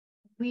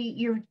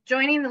You're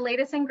joining the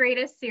latest and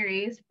greatest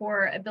series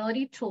for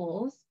Ability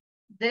Tools.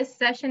 This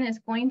session is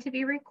going to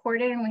be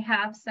recorded and we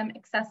have some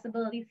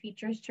accessibility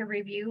features to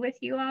review with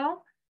you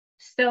all.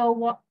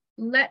 So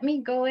let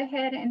me go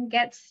ahead and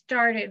get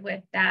started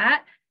with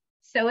that.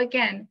 So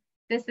again,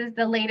 this is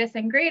the latest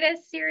and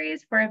greatest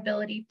series for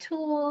Ability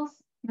Tools.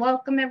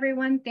 Welcome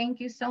everyone. Thank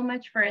you so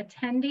much for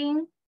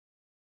attending.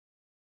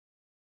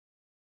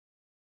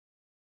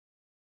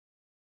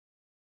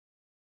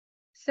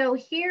 So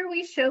here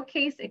we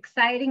showcase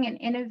exciting and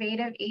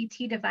innovative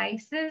AT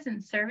devices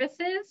and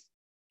services.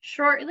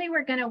 Shortly,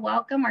 we're going to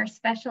welcome our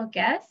special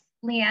guest,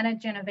 Liana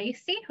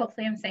Genovese,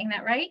 hopefully I'm saying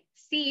that right,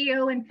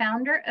 CEO and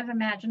founder of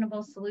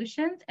Imaginable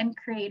Solutions and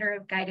creator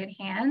of Guided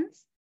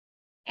Hands.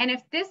 And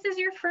if this is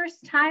your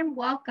first time,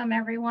 welcome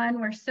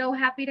everyone. We're so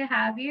happy to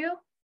have you.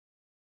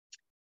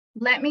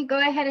 Let me go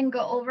ahead and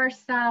go over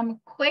some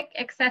quick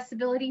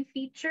accessibility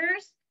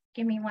features.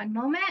 Give me one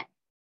moment.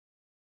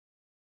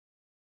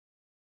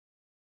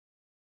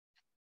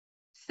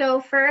 So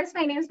first,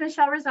 my name is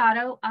Michelle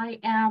Rosado. I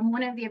am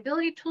one of the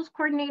Ability Tools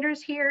coordinators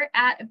here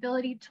at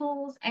Ability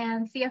Tools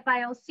and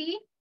CFILC.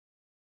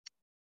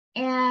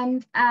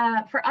 And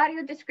for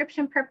audio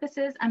description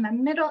purposes, I'm a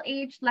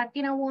middle-aged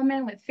Latina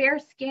woman with fair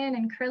skin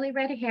and curly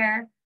red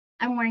hair.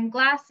 I'm wearing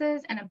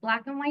glasses and a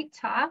black and white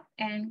top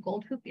and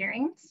gold hoop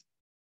earrings.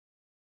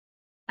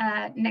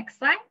 Next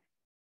slide.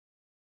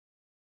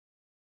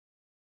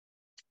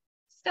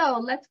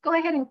 So let's go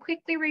ahead and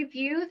quickly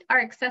review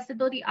our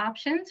accessibility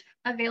options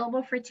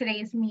available for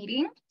today's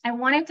meeting. I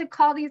wanted to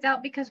call these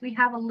out because we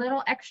have a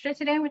little extra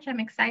today, which I'm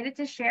excited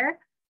to share.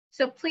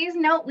 So please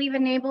note we've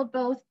enabled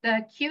both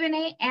the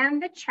Q&A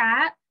and the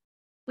chat.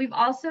 We've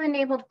also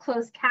enabled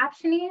closed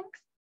captioning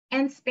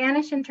and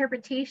Spanish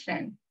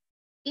interpretation.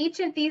 Each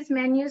of these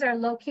menus are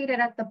located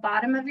at the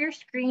bottom of your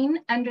screen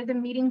under the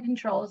meeting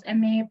controls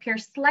and may appear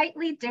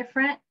slightly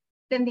different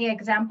than the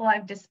example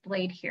I've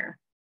displayed here.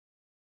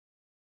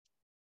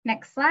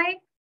 Next slide.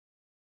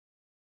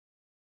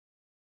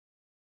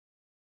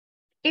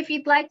 If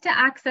you'd like to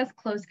access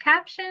closed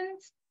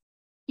captions,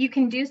 you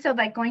can do so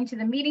by going to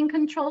the meeting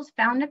controls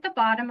found at the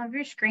bottom of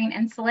your screen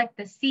and select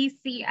the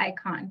CC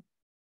icon,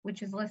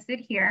 which is listed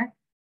here,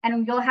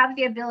 and you'll have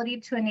the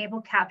ability to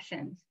enable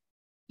captions.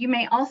 You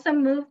may also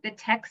move the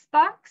text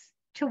box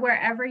to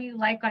wherever you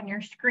like on your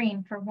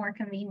screen for more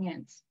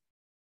convenience.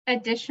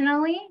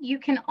 Additionally, you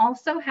can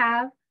also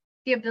have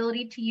the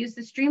ability to use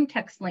the stream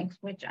text links,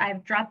 which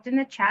I've dropped in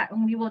the chat,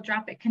 and we will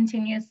drop it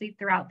continuously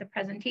throughout the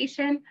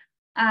presentation.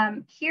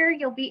 Here,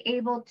 you'll be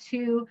able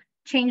to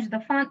change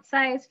the font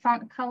size,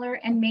 font color,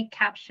 and make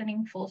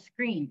captioning full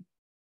screen.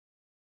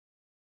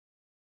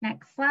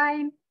 Next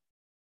slide.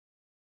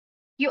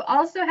 You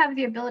also have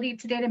the ability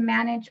today to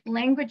manage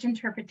language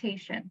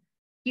interpretation.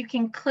 You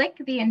can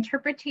click the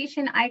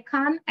interpretation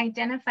icon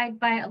identified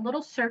by a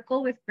little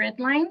circle with grid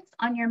lines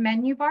on your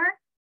menu bar.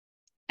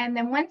 And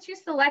then once you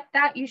select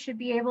that, you should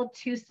be able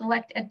to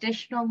select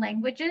additional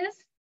languages.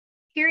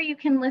 Here you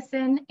can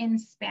listen in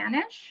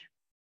Spanish.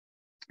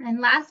 And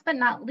last but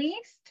not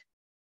least,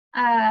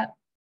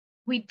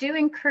 we do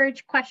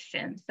encourage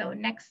questions. So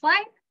next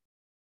slide.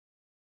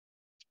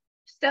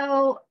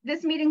 So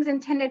this meeting is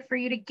intended for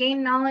you to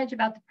gain knowledge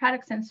about the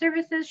products and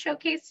services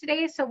showcased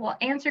today. So we'll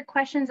answer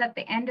questions at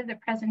the end of the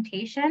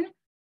presentation.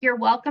 You're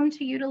welcome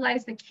to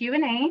utilize the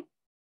Q&A.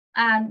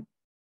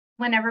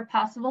 Whenever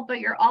possible, but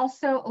you're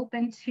also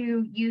open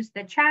to use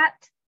the chat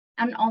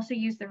and also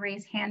use the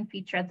raise hand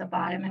feature at the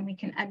bottom, and we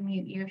can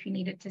unmute you if you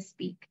needed to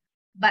speak.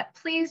 But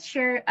please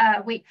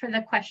wait for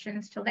the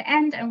questions till the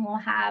end, and we'll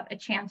have a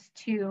chance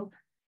to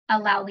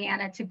allow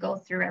Liana to go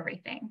through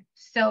everything.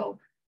 So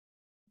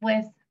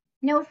with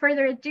no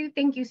further ado,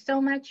 thank you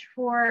so much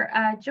for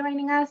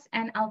joining us,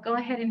 and I'll go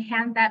ahead and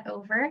hand that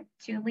over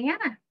to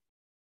Liana.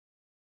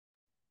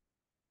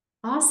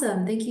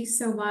 Awesome, thank you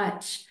so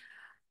much.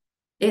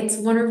 It's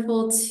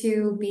wonderful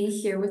to be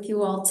here with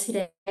you all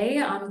today.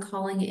 I'm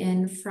calling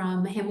in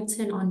from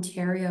Hamilton,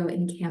 Ontario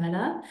in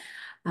Canada.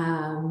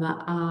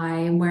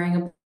 I'm wearing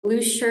a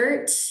blue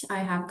shirt. I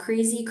have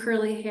crazy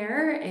curly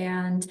hair,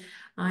 and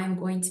I'm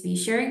going to be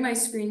sharing my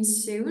screen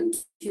soon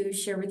to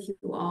share with you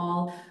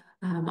all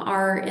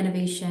our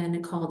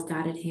innovation called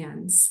Guided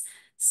Hands.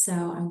 So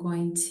I'm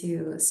going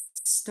to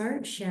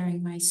start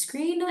sharing my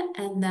screen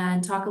and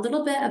then talk a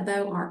little bit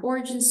about our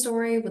origin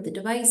story with the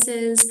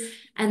devices,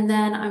 and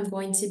then I'm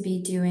going to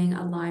be doing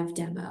a live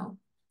demo.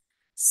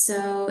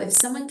 So if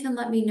someone can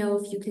let me know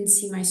if you can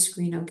see my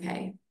screen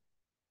okay.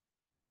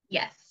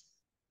 Yes,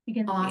 you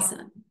can see it.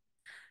 Awesome.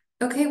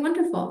 Okay,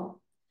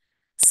 wonderful.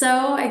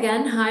 So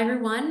again, hi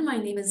everyone, my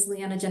name is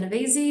Liana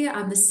Genovese.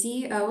 I'm the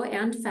CEO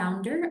and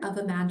founder of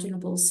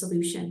Imaginable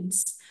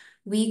Solutions.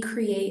 We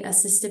create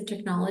assistive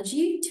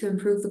technology to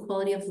improve the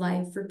quality of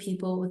life for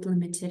people with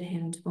limited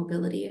hand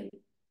mobility.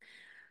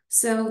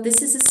 So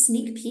this is a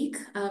sneak peek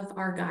of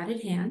our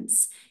guided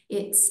hands.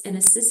 It's an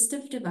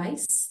assistive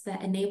device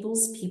that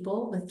enables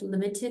people with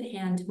limited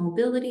hand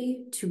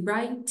mobility to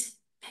write,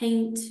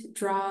 paint,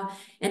 draw,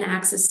 and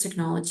access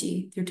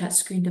technology through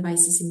touchscreen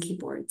devices and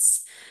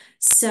keyboards.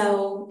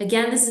 So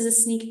again, this is a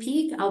sneak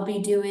peek. I'll be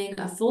doing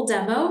a full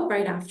demo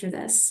right after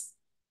this.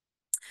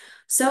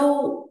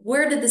 So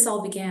where did this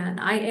all begin?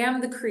 I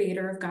am the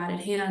creator of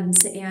Guided Hands,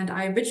 and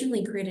I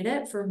originally created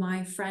it for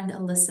my friend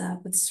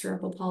Alyssa with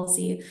cerebral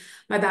palsy.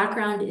 My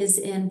background is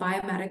in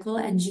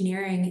biomedical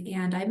engineering,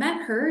 and I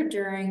met her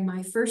during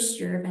my first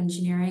year of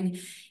engineering,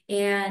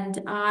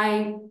 and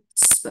I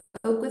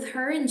spoke with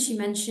her, and she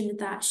mentioned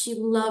that she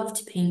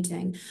loved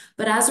painting,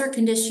 but as her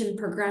condition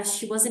progressed,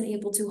 she wasn't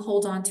able to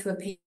hold on to a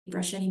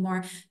paintbrush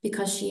anymore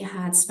because she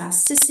had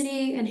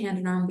spasticity and hand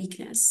and arm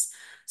weakness.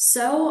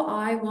 So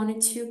I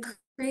wanted to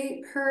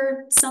create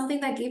her something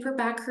that gave her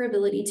back her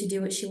ability to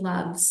do what she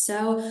loves.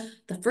 So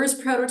the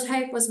first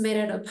prototype was made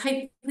out of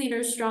pipe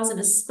cleaner straws and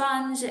a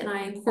sponge, and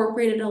I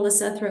incorporated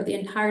Alyssa throughout the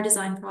entire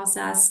design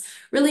process,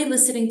 really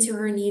listening to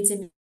her needs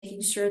and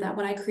making sure that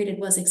what I created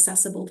was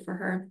accessible for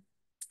her.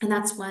 And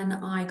that's when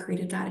I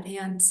created Guided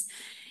Hands.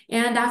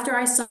 And after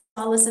I saw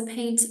Alyssa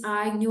paint,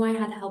 I knew I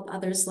had to help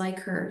others like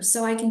her.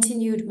 So I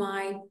continued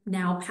my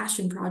now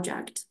passion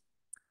project.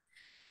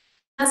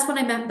 That's when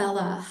I met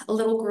Bella, a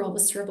little girl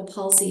with cerebral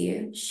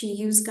palsy. She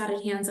used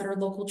Guided Hands at our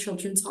local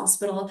children's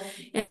hospital.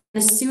 And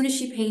as soon as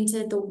she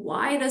painted, the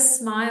widest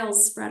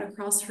smiles spread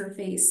across her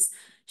face.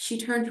 She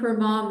turned to her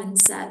mom and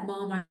said,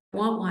 "Mom, I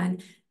want one."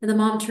 And the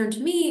mom turned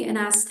to me and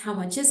asked, "How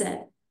much is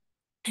it?"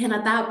 And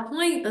at that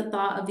point, the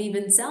thought of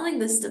even selling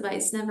this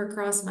device never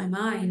crossed my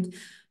mind.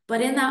 But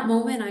in that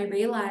moment, I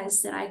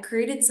realized that I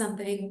created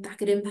something that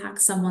could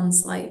impact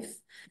someone's life.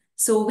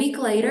 So a week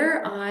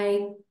later,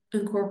 I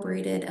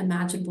incorporated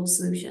Imaginable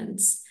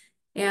Solutions.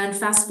 And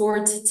fast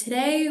forward to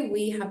today,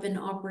 we have been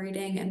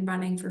operating and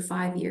running for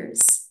 5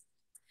 years.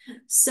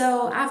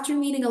 So after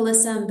meeting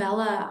Alyssa and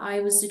Bella,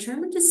 I was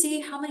determined to see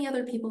how many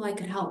other people I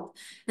could help.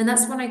 And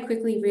that's when I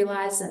quickly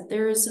realized that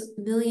there's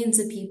millions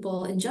of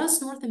people in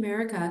just North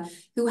America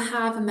who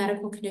have a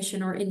medical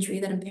condition or injury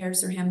that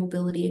impairs their hand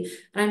mobility.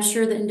 And I'm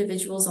sure the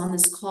individuals on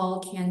this call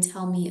can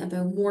tell me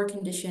about more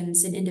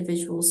conditions and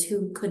individuals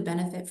who could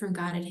benefit from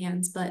Guided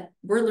Hands, but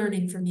we're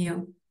learning from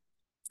you.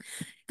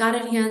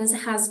 Guided Hands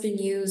has been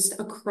used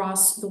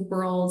across the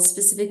world,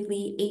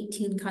 specifically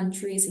 18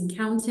 countries and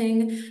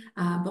counting.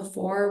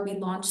 Before we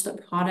launched the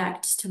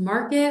product to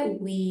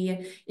market,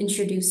 we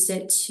introduced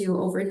it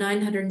to over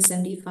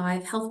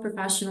 975 health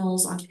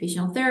professionals,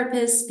 occupational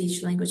therapists,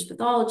 speech language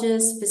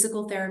pathologists,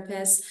 physical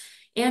therapists,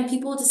 and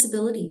people with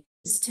disabilities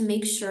to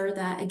make sure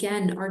that,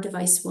 again, our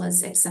device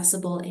was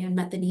accessible and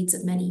met the needs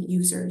of many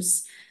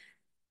users.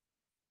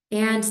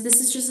 And this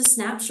is just a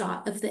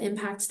snapshot of the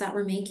impact that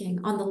we're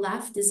making. On the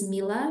left is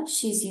Mila.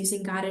 She's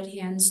using Guided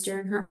Hands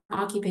during her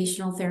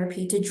occupational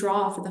therapy to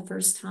draw for the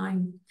first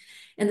time.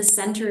 In the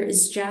center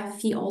is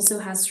Jeff. He also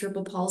has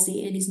cerebral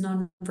palsy and he's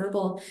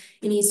nonverbal.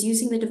 And he's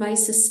using the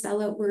device to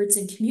spell out words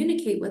and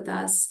communicate with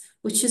us,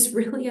 which is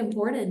really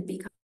important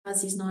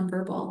because he's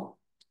nonverbal.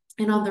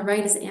 And on the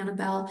right is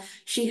Annabelle.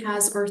 She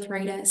has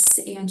arthritis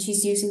and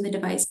she's using the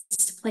device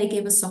to play a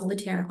game of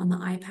solitaire on the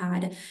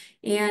iPad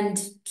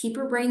and keep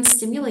her brain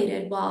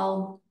stimulated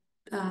while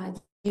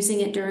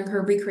using it during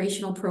her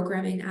recreational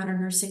programming at her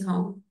nursing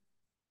home.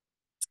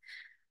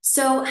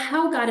 So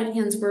how Guided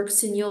Hands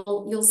works, and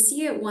you'll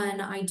see it when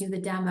I do the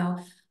demo,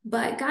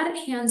 but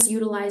Guided Hands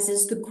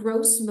utilizes the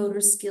gross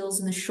motor skills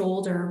in the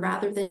shoulder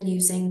rather than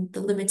using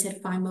the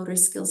limited fine motor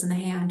skills in the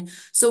hand.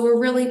 So we're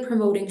really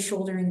promoting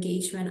shoulder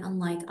engagement,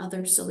 unlike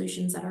other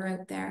solutions that are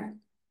out there.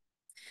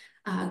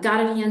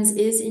 Guided Hands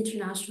is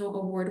international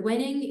award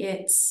winning.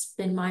 It's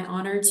been my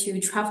honor to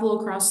travel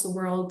across the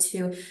world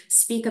to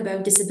speak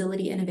about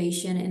disability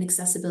innovation and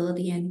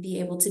accessibility and be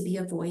able to be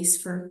a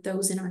voice for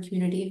those in our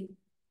community.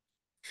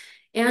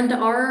 And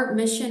our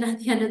mission at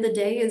the end of the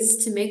day is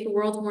to make the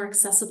world more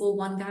accessible,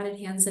 one Guided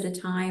Hands at a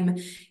time.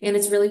 And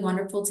it's really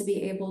wonderful to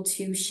be able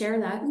to share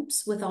that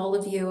with all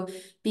of you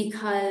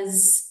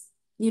because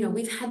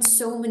we've had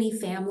so many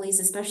families,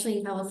 especially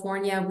in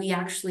California. We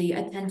actually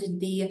attended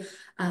the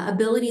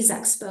Abilities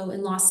Expo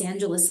in Los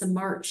Angeles in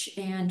March,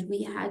 and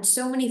we had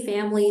so many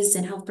families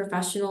and health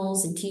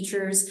professionals and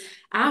teachers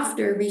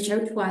after reach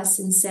out to us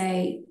and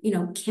say,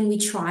 can we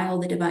trial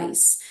the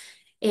device?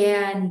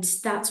 And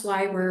that's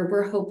why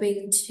we're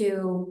hoping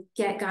to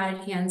get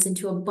Guided Hands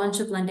into a bunch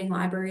of lending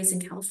libraries in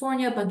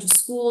California, a bunch of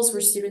schools where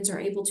students are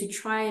able to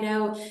try it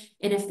out.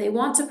 And if they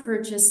want to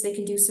purchase, they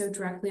can do so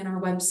directly on our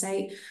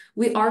website.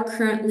 We are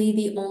currently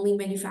the only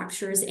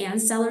manufacturers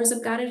and sellers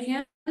of Guided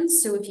Hands.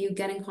 So if you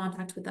get in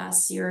contact with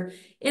us, you're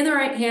in the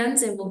right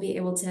hands and we'll be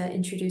able to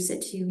introduce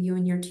it to you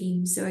and your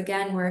team. So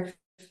again, we're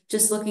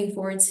just looking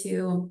forward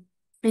to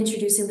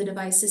introducing the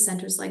device to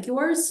centers like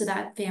yours so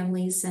that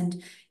families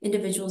and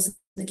individuals in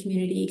the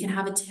community can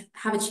have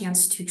a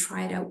chance to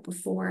try it out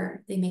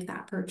before they make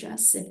that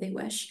purchase if they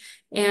wish.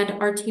 And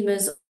our team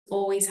is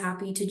always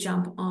happy to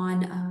jump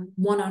on a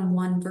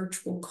one-on-one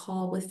virtual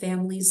call with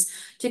families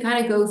to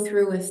kind of go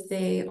through if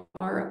they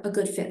are a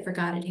good fit for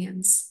Guided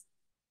Hands.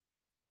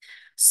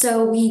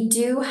 So we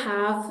do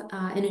have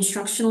an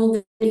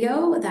instructional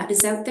video that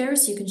is out there,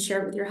 so you can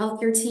share it with your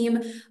healthcare team.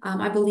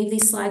 I believe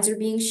these slides are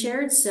being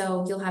shared,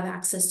 so you'll have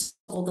access to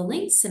all the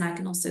links, and I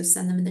can also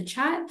send them in the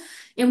chat.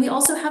 And we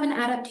also have an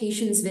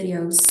adaptations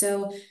video.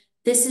 So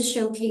this is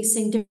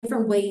showcasing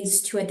different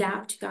ways to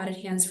adapt guided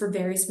hands for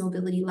various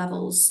mobility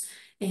levels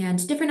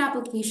and different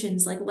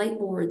applications like light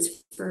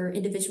boards for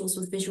individuals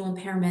with visual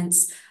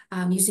impairments,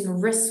 using a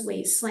wrist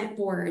weight, slant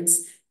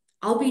boards.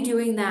 I'll be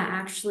doing that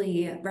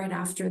actually right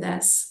after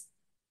this.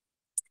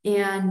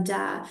 And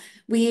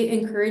we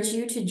encourage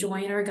you to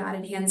join our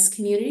Guided Hands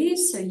community.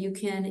 So you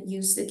can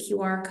use the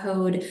QR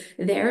code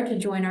there to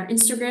join our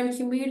Instagram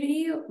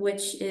community,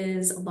 which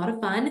is a lot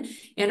of fun,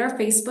 and our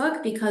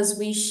Facebook, because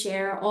we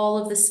share all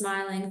of the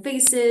smiling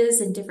faces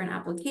and different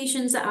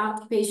applications that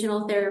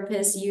occupational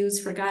therapists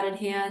use for Guided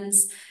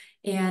Hands.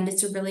 And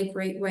it's a really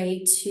great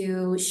way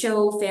to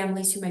show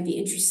families who might be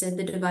interested in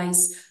the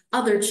device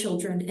other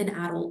children and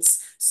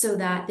adults so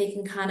that they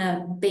can kind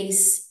of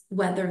base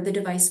whether the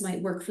device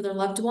might work for their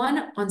loved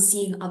one on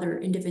seeing other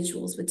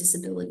individuals with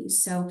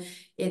disabilities. So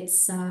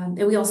it's, and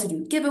we also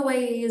do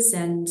giveaways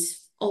and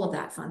all of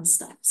that fun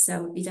stuff.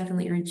 So we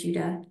definitely urge you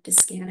to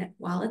scan it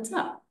while it's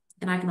up.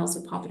 And I can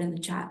also pop it in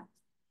the chat.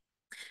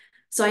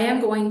 So I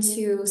am going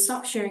to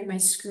stop sharing my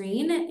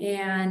screen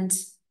and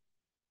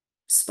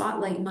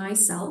spotlight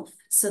myself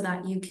so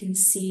that you can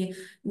see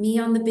me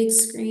on the big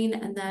screen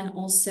and then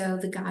also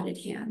the guided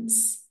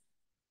hands.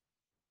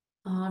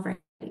 All right.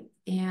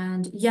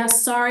 And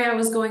yes, sorry, I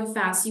was going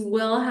fast. You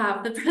will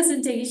have the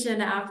presentation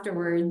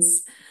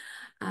afterwards.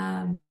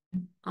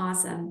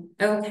 Awesome.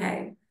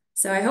 Okay.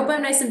 So I hope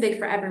I'm nice and big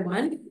for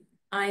everyone.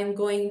 I'm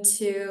going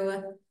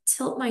to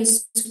tilt my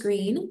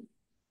screen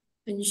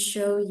and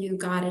show you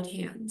guided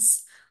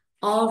hands.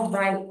 All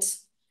right.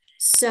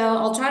 So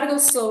I'll try to go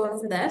slower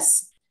for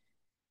this.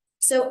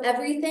 So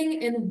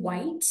everything in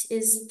white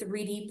is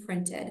 3D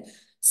printed.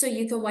 So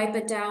you can wipe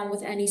it down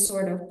with any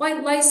sort of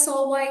white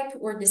Lysol wipe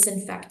or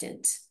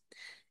disinfectant.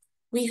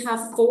 We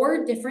have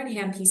 4 different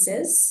hand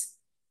pieces.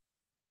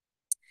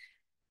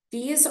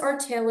 These are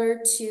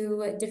tailored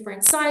to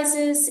different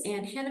sizes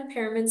and hand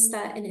impairments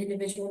that an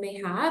individual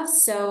may have.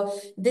 So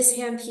this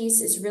hand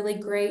piece is really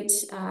great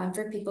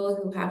for people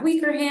who have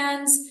weaker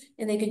hands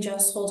and they can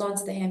just hold on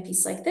to the hand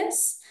piece like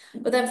this.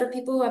 But then for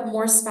people who have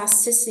more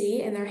spasticity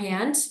in their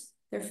hand,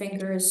 their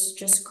fingers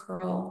just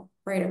curl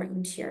right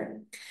around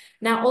here.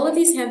 Now, all of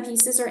these hand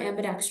pieces are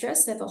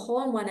ambidextrous. They have a hole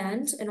on one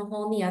end and a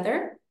hole in the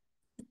other,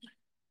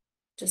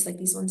 just like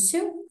these ones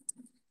too.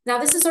 Now,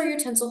 this is our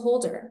utensil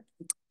holder.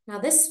 Now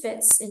this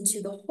fits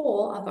into the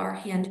hole of our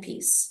hand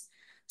piece.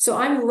 So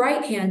I'm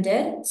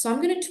right-handed, so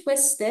I'm going to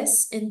twist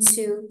this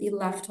into the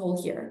left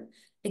hole here.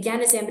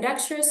 Again, it's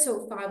ambidextrous,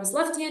 so if I was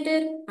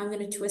left-handed, I'm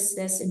going to twist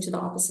this into the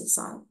opposite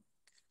side.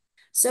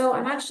 So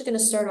I'm actually going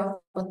to start off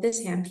with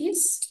this hand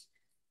piece,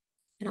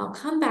 and I'll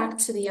come back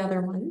to the other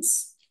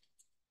ones.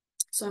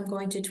 So I'm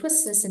going to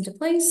twist this into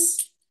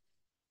place.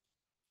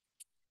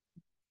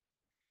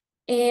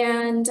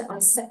 And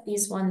I'll set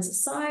these ones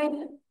aside.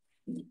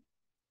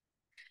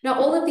 Now,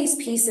 all of these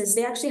pieces,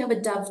 they actually have a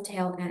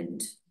dovetail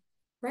end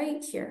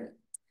right here.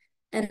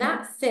 And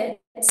that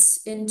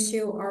fits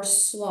into our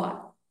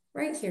slot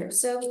right here.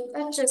 So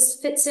that just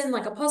fits in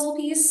like a puzzle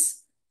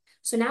piece.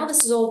 So now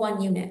this is all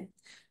one unit.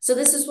 So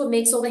this is what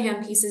makes all the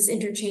hand pieces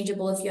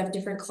interchangeable if you have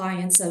different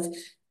clients of,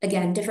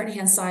 again, different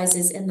hand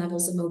sizes and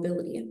levels of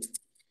mobility.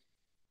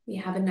 We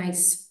have a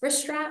nice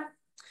wrist strap.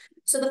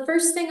 So the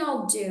first thing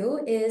I'll do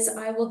is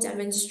I will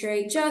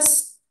demonstrate,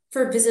 just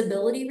for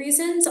visibility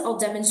reasons, I'll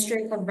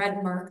demonstrate a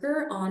red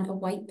marker on a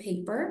white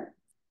paper.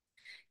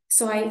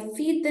 So I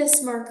feed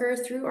this marker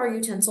through our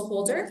utensil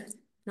holder,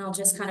 and I'll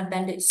just kind of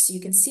bend it so you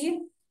can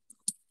see.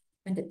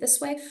 Bend it this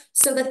way.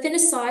 So the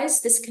thinnest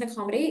size this can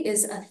accommodate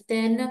is a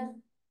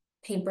thin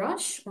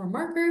paintbrush or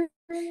marker,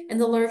 and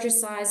the largest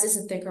size is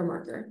a thicker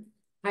marker.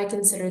 I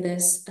consider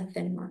this a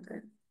thin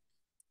marker.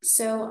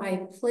 So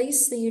I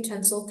place the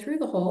utensil through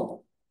the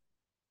hole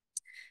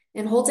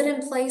and hold it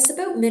in place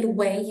about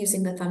midway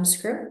using the thumb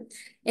screw.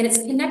 And it's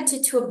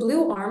connected to a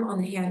blue arm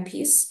on the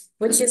handpiece,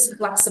 which is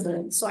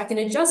flexible. So I can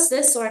adjust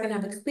this so I can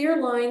have a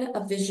clear line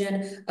of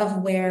vision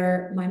of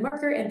where my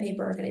marker and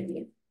paper are going to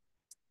be.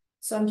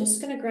 So I'm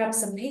just going to grab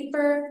some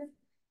paper.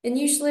 And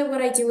usually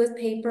what I do with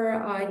paper,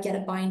 I get a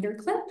binder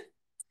clip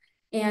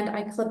and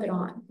I clip it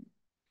on.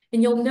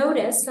 And you'll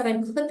notice that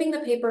I'm clipping the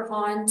paper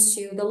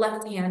onto the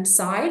left-hand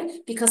side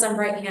because I'm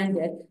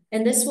right-handed.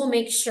 And this will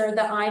make sure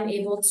that I'm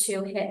able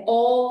to hit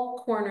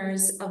all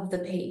corners of the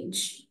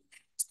page.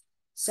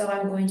 So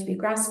I'm going to be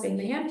grasping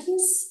the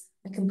handpiece.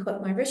 I can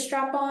put my wrist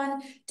strap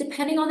on.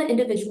 Depending on the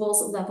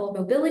individual's level of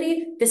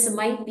mobility, this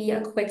might be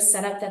a quick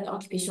setup that the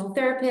occupational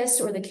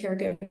therapist or the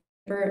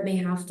caregiver may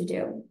have to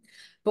do.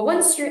 But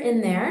once you're in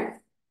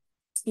there,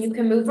 you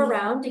can move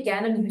around.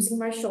 Again, I'm using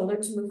my shoulder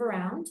to move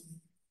around.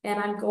 And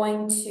I'm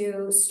going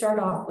to start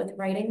off with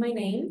writing my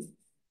name.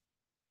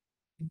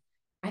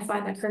 I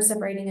find that cursive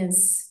writing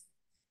is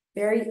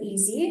very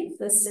easy.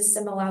 The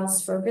system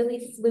allows for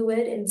really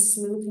fluid and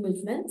smooth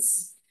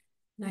movements.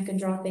 And I can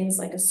draw things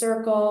like a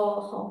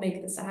circle. I'll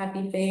make this a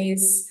happy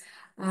face.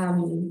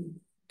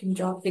 Can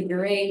draw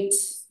figure 8,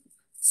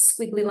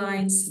 squiggly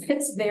lines.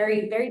 It's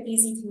very, very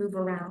easy to move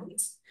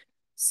around.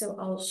 So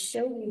I'll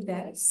show you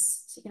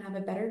this so you can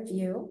have a better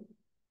view.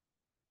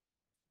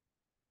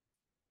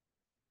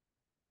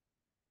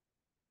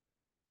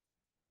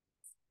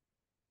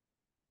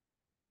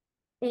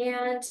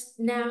 And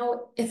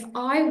now if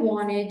I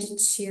wanted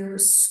to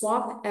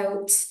swap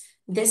out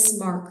this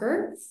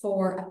marker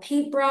for a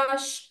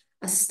paintbrush,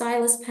 a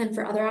stylus pen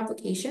for other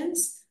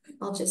applications,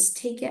 I'll just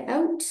take it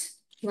out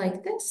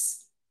like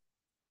this.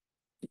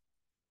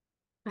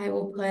 I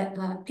will put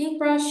a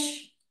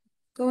paintbrush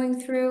going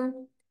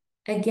through,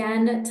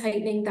 again,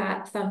 tightening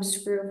that thumb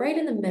screw right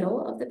in the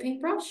middle of the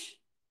paintbrush.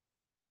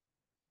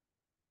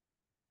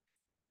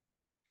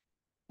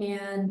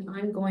 And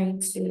I'm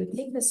going to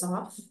take this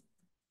off.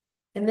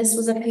 And this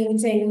was a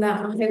painting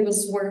that I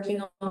was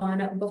working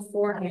on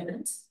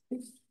beforehand.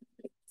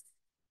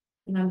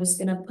 And I'm just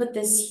gonna put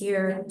this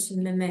here to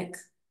mimic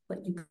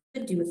what you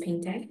could do with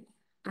painting.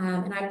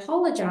 And I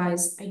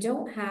apologize, I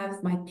don't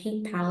have my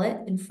paint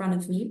palette in front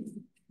of me.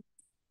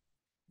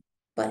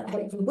 But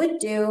what you would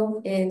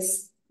do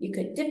is you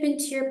could dip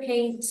into your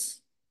paint,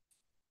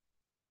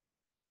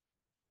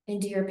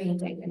 into your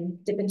painting,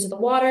 and dip into the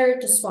water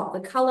to swap the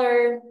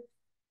color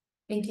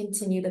and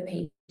continue the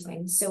painting.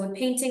 So with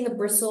painting, the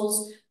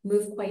bristles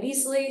move quite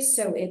easily,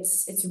 so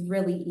it's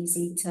really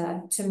easy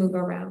to move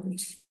around.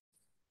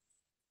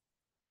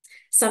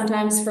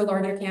 Sometimes for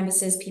larger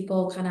canvases,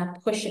 people kind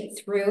of push it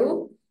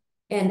through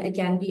and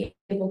again, be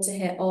able to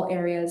hit all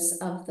areas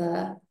of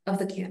the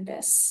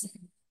canvas.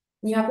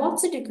 You have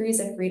lots of degrees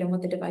of freedom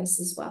with the device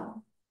as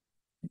well.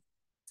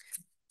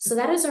 So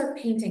that is our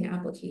painting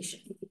application.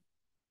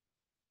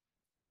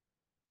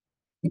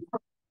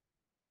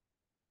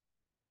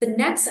 The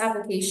next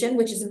application,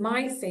 which is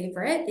my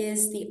favorite,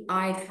 is the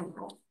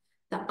iPad.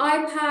 The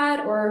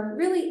iPad, or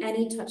really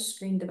any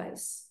touchscreen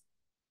device.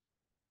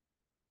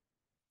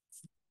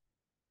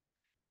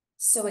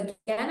 So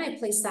again, I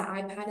place that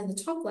iPad in the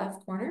top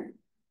left corner.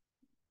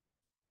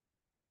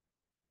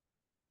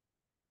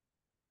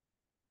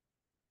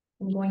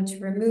 I'm going to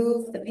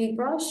remove the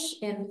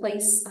paintbrush and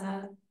place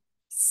a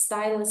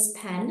stylus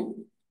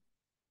pen.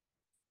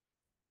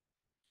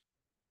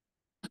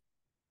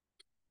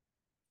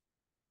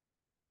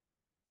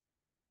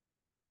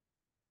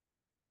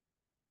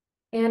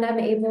 And I'm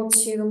able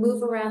to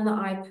move around the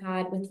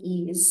iPad with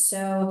ease.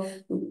 So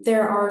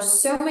there are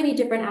so many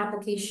different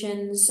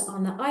applications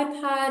on the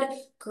iPad,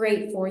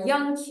 great for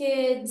young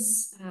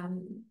kids,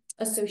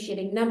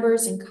 associating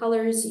numbers and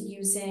colors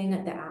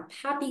using the app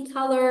Happy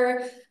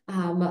Color.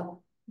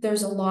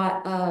 There's a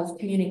lot of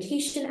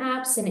communication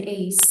apps and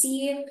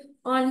AEC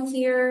on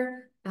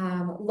here,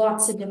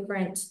 lots of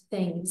different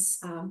things.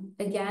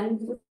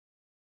 Again,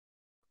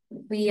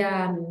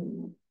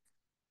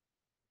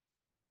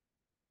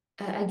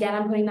 again,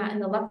 I'm putting that in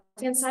the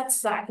left-hand side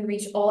so that I can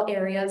reach all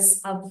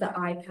areas of the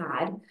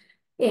iPad.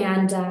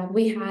 And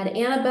we had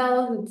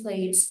Annabelle who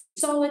played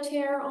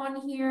solitaire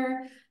on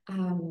here.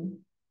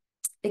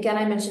 Again,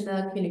 I mentioned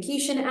the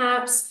communication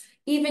apps,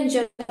 even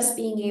just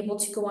being able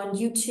to go on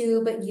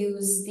YouTube,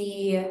 use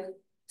the,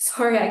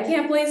 sorry, I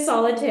can't play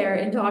solitaire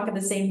and talk at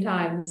the same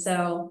time.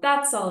 So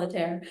that's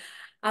solitaire.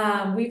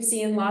 We've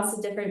seen lots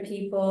of different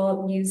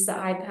people use the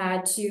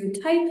iPad to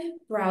type,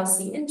 browse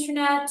the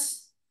internet.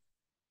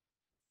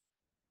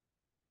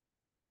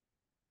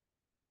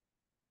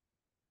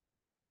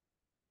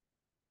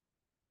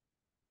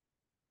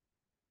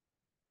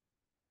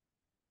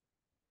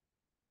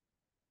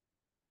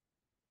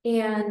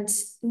 And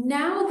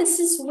now this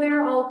is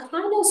where I'll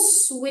kind of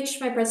switch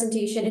my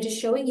presentation into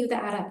showing you the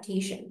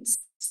adaptations.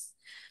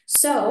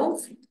 So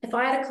if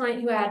I had a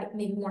client who had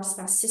maybe more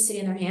spasticity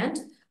in their hand,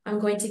 I'm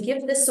going to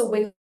give this a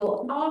wiggle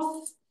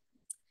off.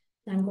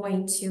 I'm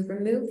going to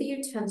remove the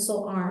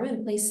utensil arm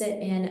and place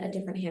it in a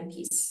different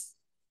handpiece.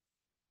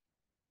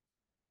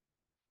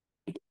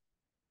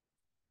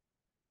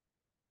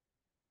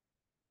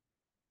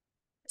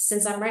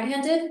 Since I'm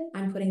right-handed,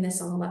 I'm putting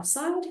this on the left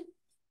side.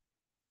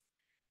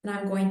 And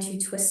I'm going to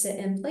twist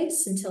it in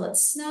place until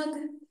it's snug.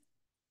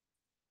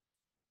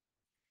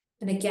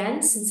 And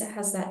again, since it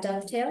has that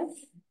dovetail,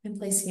 I'm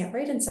placing it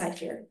right inside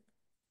here.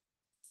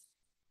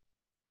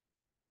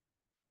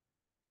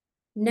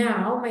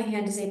 Now my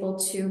hand is able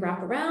to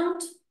wrap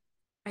around.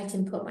 I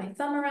can put my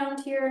thumb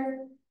around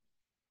here,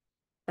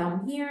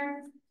 thumb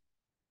here,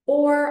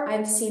 or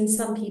I've seen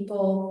some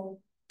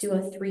people do a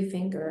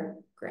 3-finger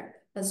grip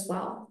as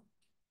well.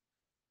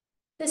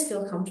 This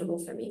feels comfortable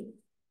for me.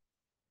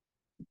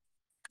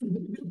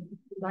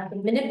 I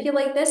can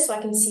manipulate this so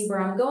I can see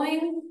where I'm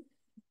going.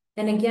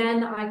 And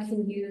again, I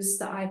can use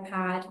the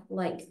iPad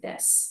like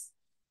this.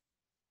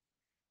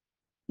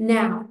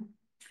 Now,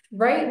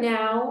 right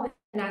now,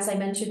 and as I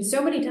mentioned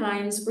so many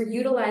times, we're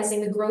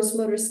utilizing the gross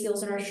motor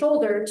skills in our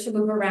shoulder to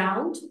move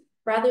around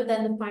rather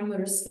than the fine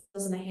motor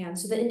skills in the hand.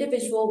 So the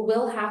individual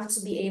will have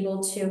to be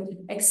able to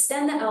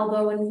extend the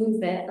elbow and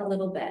move it a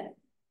little bit.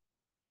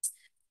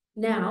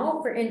 Now,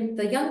 for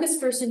the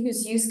youngest person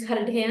who's used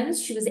gutted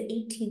hands, she was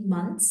 18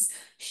 months.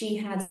 She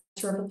had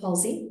cerebral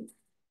palsy.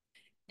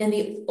 And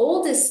the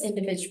oldest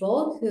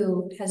individual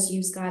who has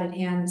used guided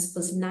hands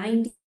was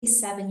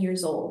 97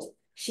 years old.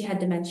 She had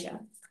dementia.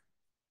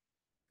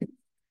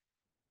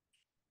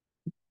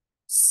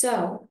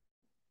 So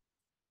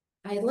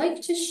I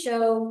like to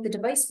show the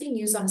device being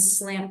used on a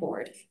slant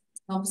board.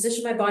 I'll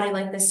position my body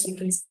like this so you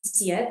can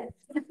see it,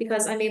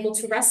 because I'm able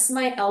to rest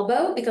my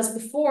elbow, because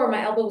before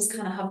my elbow was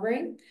kind of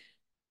hovering.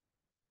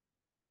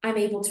 I'm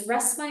able to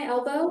rest my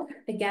elbow,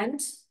 again,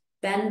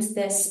 bend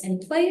this in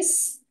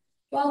place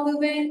while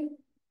moving.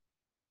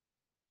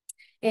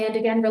 And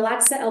again,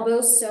 relax the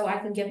elbows so I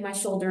can give my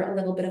shoulder a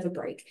little bit of a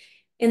break.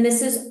 And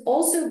this is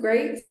also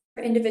great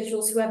for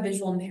individuals who have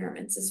visual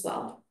impairments as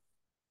well.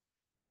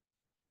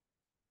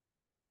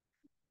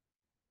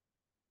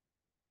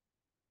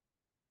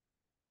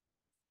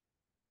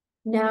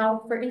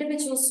 Now, for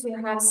individuals who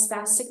have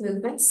spastic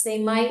movements, they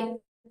might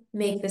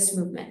make this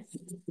movement.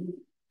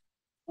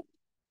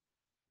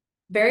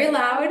 Very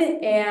loud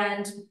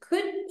and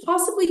could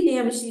possibly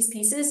damage these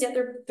pieces, yet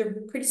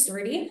they're pretty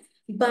sturdy,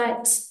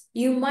 but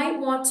you might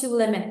want to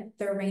limit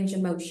their range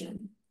of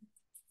motion.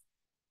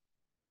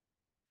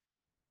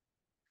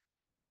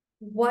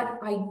 What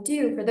I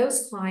do for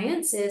those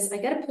clients is I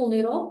get a pool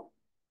noodle,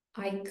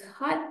 I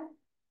cut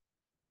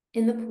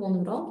in the pool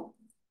noodle,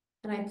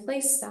 and I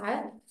place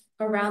that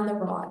around the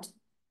rod.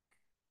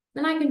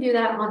 Then I can do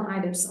that on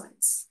either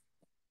sides.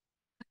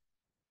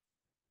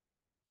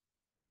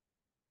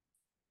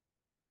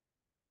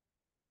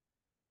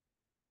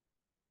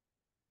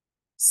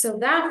 So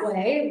that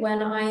way,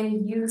 when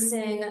I'm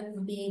using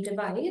the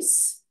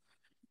device,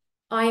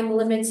 I'm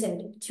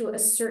limited to a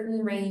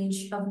certain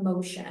range of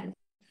motion.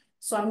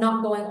 So I'm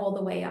not going all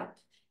the way up.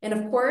 And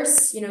of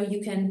course,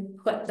 you can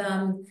put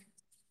them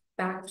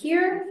back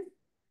here,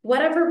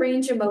 whatever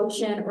range of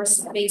motion or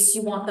space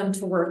you want them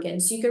to work in.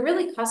 So you can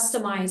really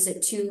customize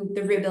it to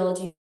the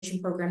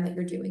rehabilitation program that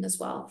you're doing as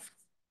well.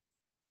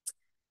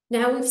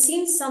 Now we've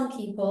seen some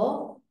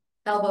people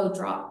elbow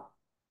drop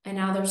and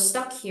now they're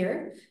stuck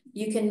here.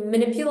 You can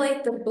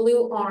manipulate the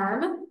blue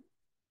arm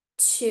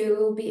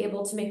to be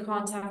able to make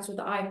contact with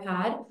the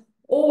iPad,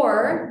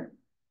 or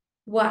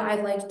what I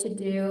like to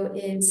do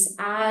is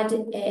add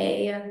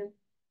a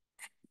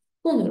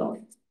pool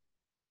noodle.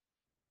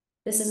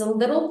 This is a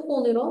little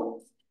pool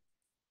noodle.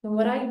 And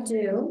what I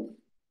do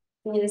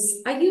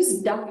is I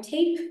use duct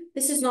tape.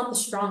 This is not the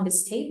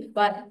strongest tape,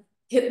 but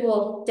it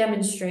will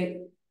demonstrate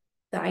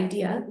the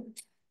idea.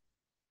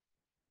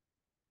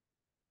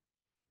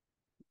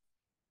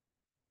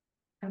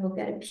 I will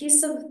get a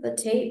piece of the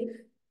tape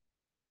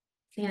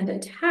and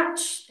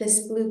attach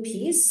this blue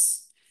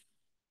piece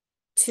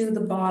to the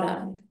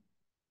bottom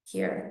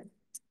here.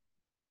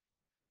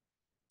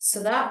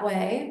 So that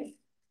way,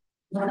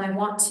 when I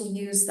want to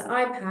use the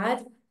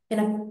iPad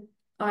and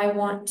I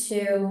want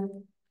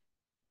to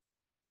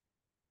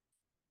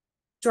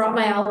drop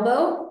my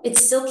elbow,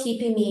 it's still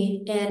keeping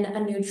me in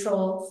a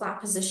neutral flat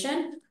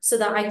position so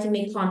that I can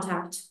make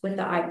contact with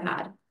the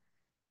iPad.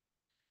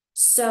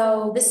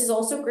 So this is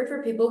also great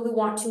for people who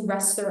want to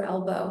rest their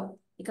elbow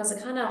because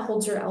it kind of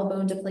holds your elbow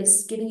into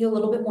place, giving you a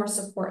little bit more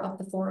support up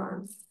the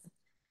forearm.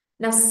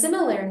 Now,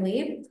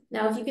 similarly,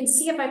 if you can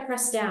see if I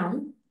press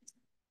down,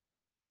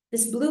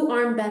 this blue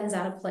arm bends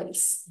out of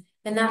place.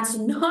 And that's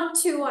not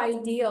too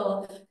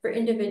ideal for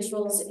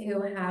individuals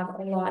who have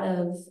a lot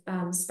of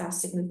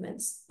spastic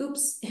movements.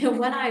 Oops,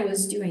 when I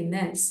was doing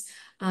this,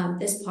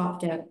 this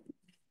popped out.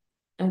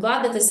 I'm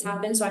glad that this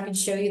happened so I can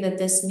show you that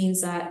this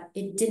means that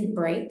it didn't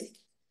break.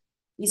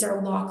 These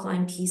are lock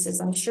line pieces.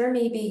 I'm sure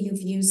maybe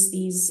you've used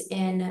these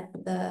in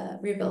the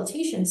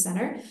rehabilitation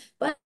center,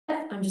 but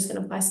I'm just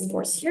gonna apply some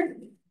force here.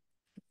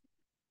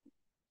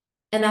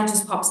 And that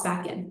just pops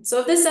back in. So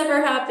if this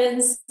ever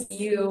happens,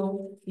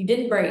 you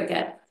didn't break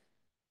it.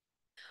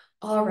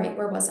 All right,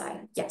 where was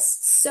I? Yes,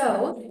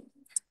 so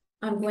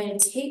I'm going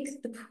to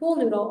take the pool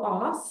noodle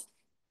off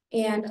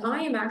and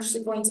I am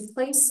actually going to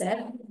place it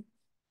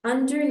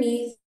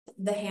underneath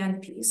the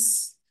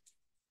handpiece.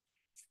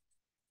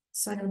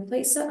 So I'm going to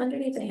place it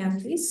underneath the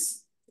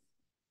handpiece.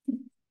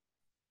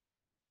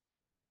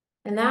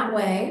 And that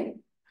way,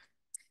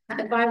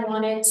 if I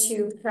wanted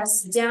to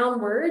press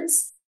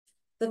downwards,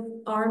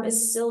 the arm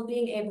is still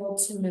being able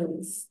to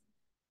move.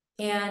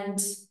 And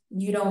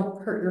you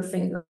don't hurt your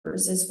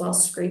fingers as well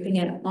scraping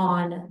it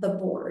on the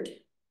board.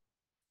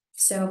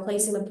 So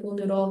placing the pool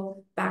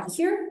noodle back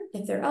here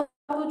if they're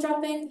elbow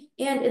dropping,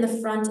 and in the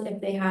front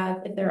if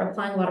they're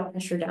applying a lot of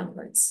pressure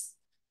downwards.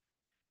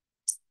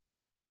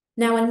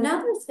 Now,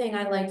 another thing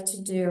I like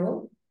to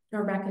do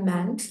or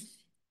recommend,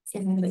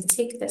 and I'm going to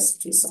take this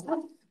piece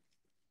off,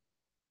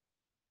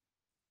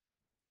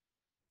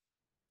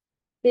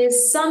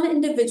 is some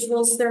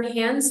individuals, their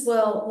hands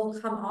will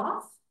come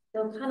off.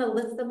 They'll kind of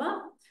lift them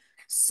up.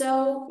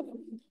 So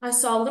I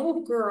saw a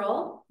little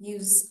girl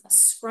use a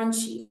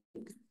scrunchie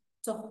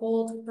to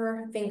hold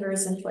her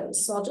fingers in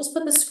place. So I'll just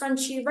put the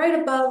scrunchie right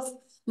above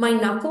my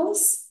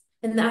knuckles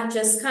And that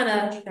just kind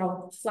of,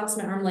 I'll flex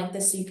my arm like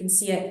this so you can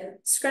see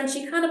it,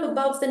 scrunchy kind of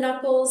above the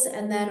knuckles,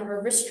 and then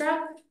our wrist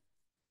strap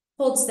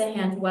holds the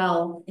hand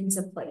well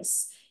into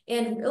place.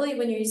 And really,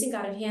 when you're using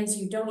guided hands,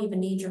 you don't even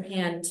need your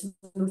hand to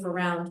move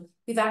around.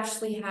 We've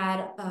actually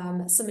had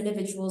some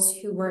individuals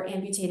who were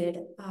amputated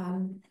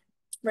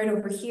right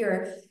over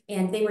here,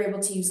 and they were able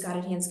to use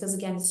guided hands because,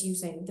 again, it's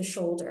using the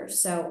shoulder.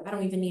 So I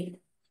don't even need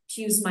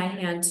to use my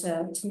hand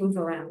to move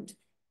around.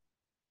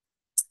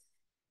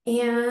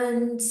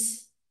 And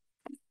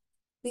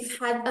we've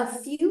had a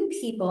few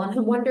people, and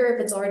I wonder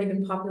if it's already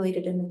been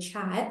populated in the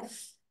chat,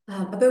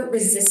 about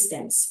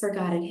resistance for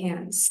guided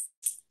hands.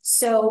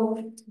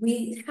 So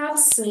we have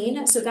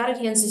seen, so guided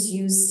hands is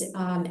used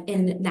at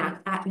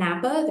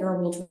Napa, they're a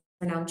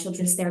world-renowned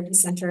children's therapy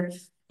center.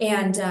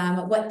 And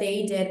what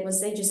they did was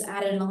they just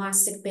added an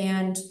elastic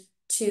band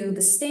to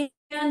the stand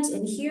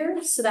in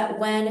here so that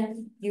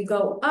when you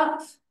go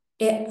up,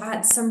 it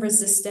adds some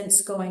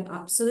resistance going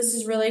up. So this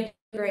is really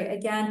great.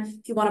 Again,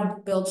 if you want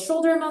to build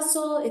shoulder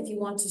muscle, if you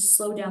want to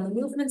slow down the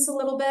movements a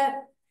little bit,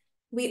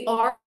 we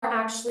are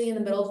actually in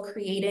the middle of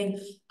creating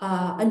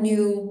a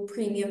new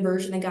premium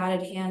version of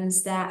guided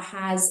hands that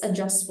has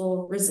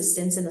adjustable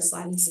resistance in the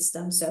sliding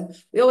system. So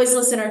we always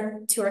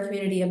listen to our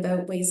community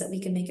about ways that we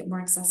can make it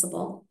more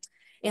accessible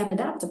and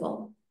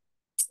adaptable.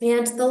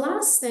 And the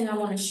last thing I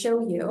want to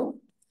show you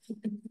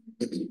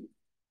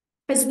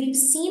is we've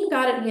seen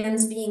guided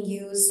hands being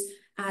used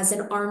as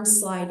an arm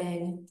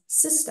sliding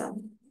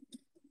system.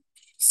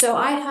 So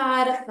I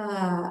had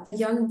a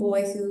young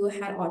boy who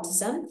had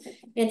autism,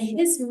 and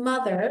his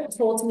mother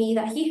told me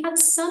that he had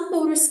some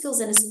motor skills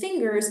in his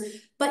fingers,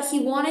 but he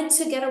wanted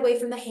to get away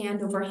from the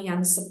hand over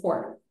hand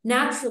support.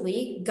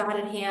 Naturally,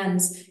 guided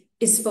hands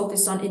is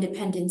focused on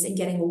independence and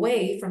getting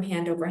away from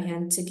hand over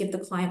hand to give the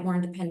client more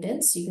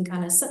independence. So you can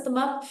kind of set them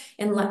up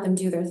and let them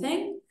do their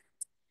thing.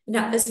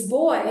 Now, this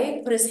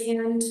boy put his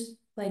hand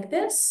like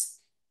this,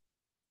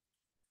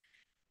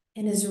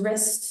 and his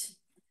wrist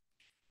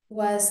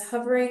was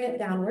hovering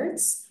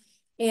downwards,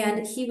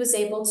 and he was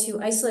able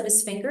to isolate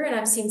his finger. And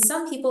I've seen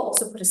some people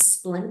also put a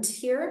splint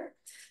here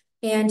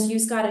and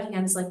use guided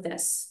hands like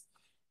this.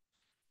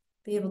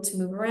 Be able to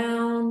move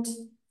around.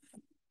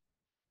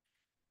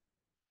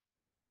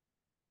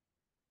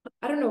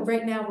 I don't know,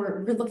 right now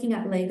we're looking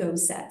at Lego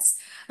sets,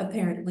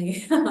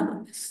 apparently.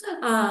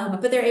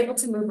 But they're able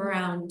to move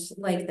around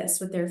like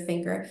this with their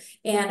finger.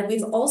 And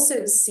we've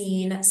also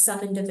seen some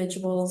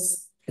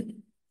individuals,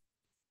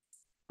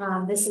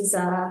 this is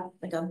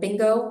like a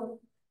bingo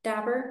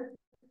dabber.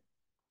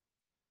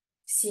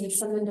 Seen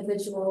some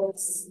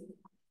individuals,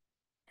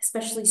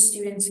 especially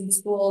students in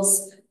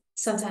schools,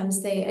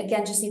 sometimes they,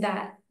 again, just need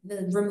that,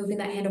 removing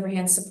that hand over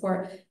hand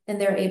support, and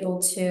they're able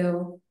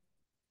to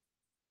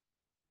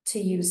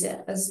use it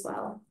as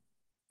well.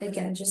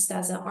 Again, just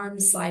as an arm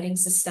sliding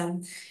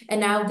system. And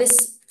now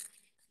this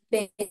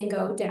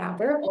bingo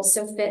dabber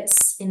also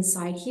fits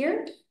inside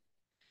here.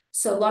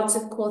 So lots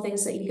of cool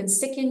things that you can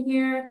stick in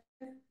here.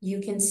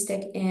 You can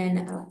stick in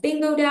a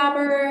bingo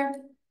dabber.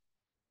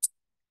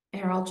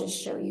 Here, I'll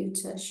just show you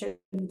to show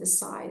you the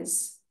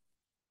size.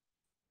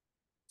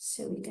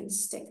 So we can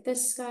stick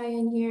this guy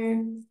in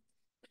here.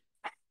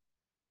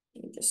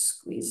 You just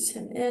squeeze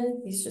him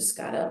in. He's just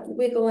got to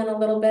wiggle in a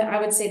little bit. I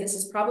would say this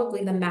is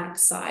probably the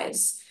max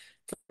size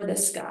for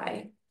this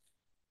guy.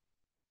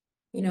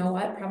 You know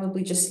what?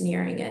 Probably just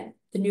nearing it.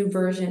 The new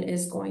version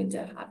is going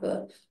to have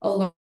a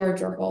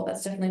larger hole.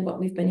 That's definitely what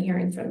we've been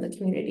hearing from the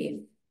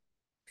community.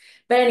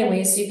 But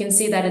anyways, you can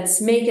see that it's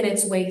making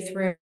its way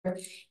through.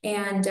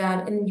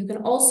 And you can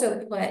also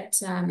put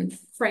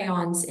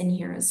crayons in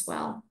here as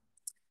well.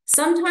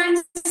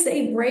 Sometimes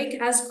they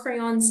break, as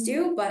crayons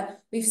do,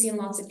 but we've seen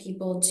lots of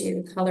people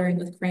do coloring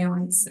with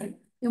crayons.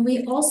 And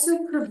we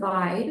also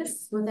provide,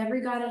 with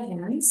every guided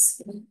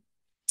hands,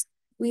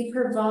 we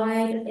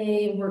provide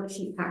a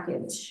worksheet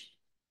package.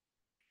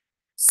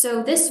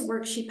 So this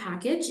worksheet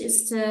package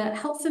is to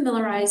help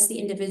familiarize the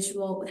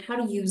individual with how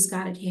to use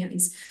guided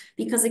hands,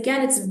 because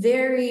again, it's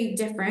very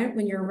different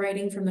when you're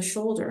writing from the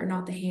shoulder,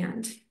 not the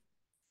hand.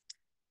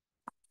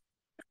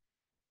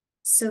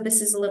 So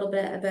this is a little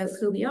bit about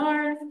who we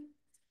are.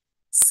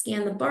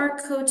 Scan the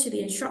barcode to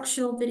the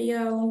instructional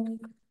video.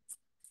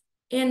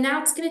 And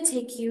now it's going to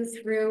take you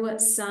through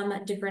some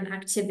different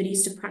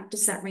activities to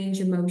practice that range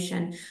of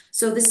motion.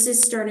 So this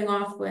is starting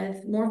off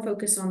with more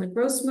focus on the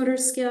gross motor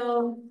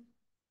skill,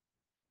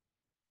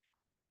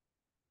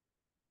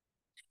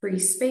 free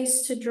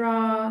space to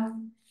draw,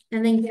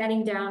 and then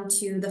getting down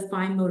to the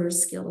fine motor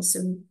skills.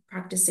 So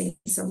practicing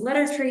some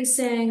letter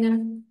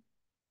tracing,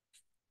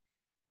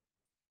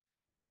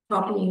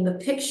 copying the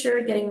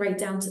picture, getting right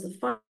down to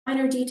the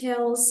finer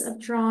details of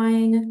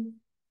drawing,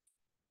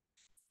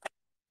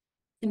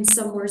 and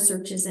some word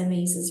searches and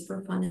mazes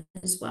for fun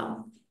as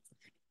well.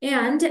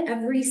 And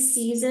every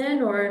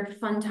season or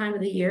fun time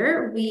of the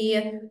year, we,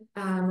 in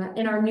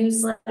our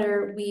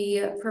newsletter,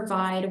 we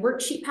provide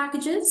worksheet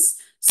packages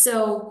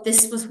So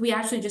we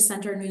actually just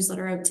sent our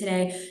newsletter out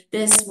today.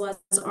 This was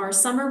our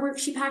summer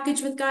worksheet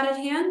package with guided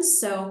hands.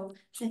 So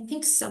I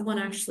think someone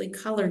actually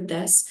colored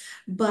this,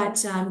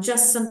 but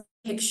just some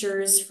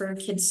pictures for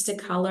kids to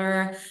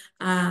color.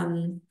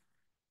 And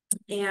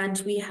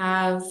we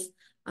have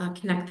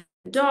connect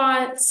the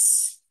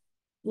dots,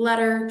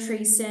 letter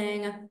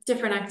tracing,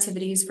 different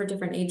activities for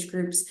different age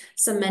groups,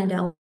 some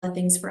Mandela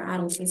things for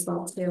adults as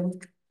well too.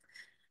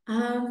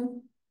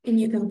 And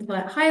you can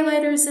put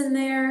highlighters in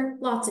there,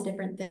 lots of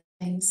different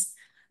things.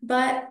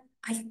 But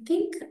I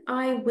think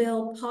I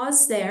will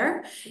pause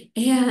there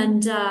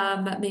and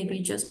maybe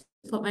just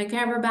put my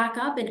camera back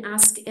up and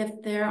ask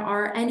if there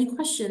are any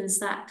questions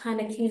that kind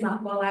of came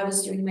up while I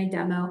was doing my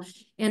demo.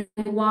 And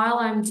while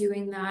I'm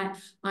doing that,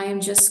 I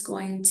am just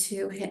going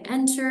to hit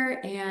enter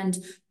and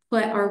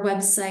put our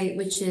website,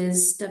 which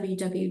is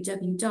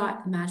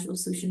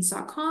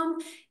www.imaginablesolutions.com,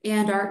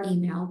 and our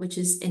email, which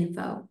is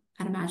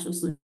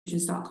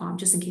info@imaginablesolutions.com,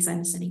 just in case I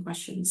miss any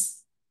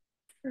questions.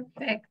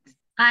 Perfect.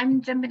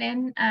 I'm jumping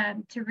in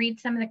to read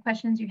some of the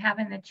questions you have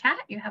in the chat.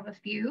 You have a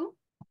few.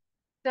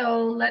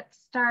 So let's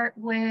start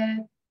with,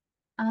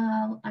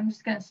 I'm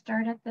just going to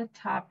start at the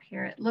top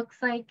here. It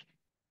looks like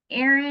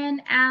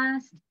Aaron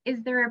asked,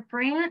 is there a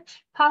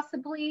branch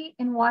possibly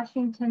in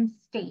Washington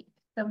State?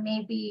 So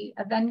maybe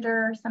a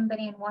vendor or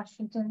somebody in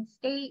Washington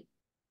State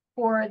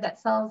that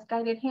sells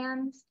guided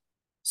hands?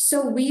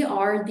 So we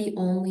are the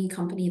only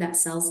company that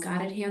sells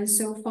guided hands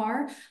so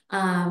far.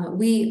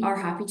 We are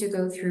happy to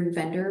go through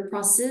vendor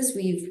processes.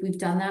 We've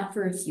done that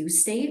for a few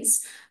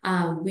states.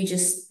 We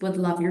just would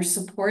love your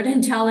support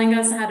in telling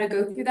us how to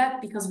go through that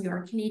because we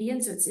are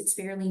Canadian, so it's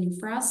fairly new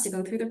for us to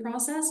go through the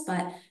process,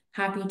 but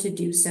happy to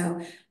do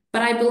so.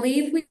 But I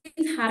believe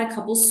we've had a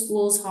couple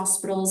schools,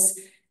 hospitals,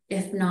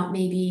 if not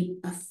maybe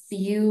a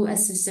few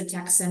assistive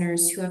tech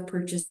centers who have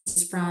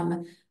purchased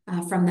from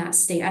that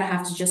state. I'd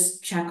have to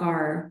just check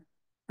our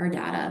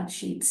data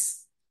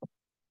sheets.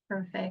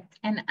 Perfect.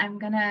 And I'm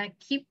going to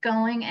keep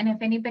going. And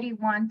if anybody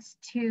wants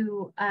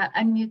to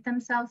unmute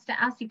themselves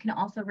to ask, you can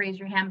also raise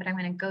your hand, but I'm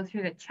going to go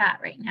through the chat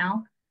right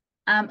now.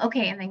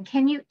 Okay. And then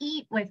can you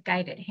eat with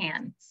guided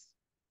hands?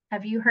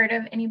 Have you heard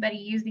of anybody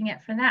using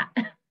it for that?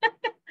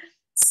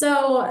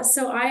 So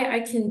I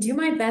can do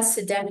my best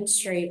to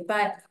demonstrate,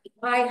 but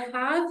I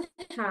have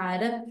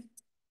had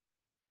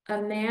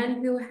a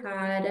man who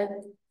had, I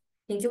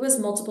think it was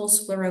multiple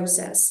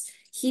sclerosis.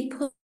 He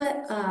put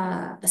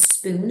a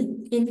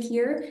spoon in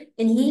here,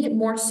 and he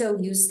more so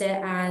used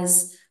it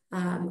as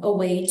a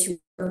way to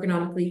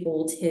ergonomically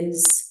hold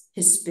his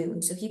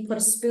spoon. So he put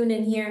a spoon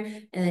in here,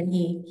 and then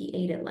he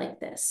ate it like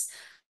this.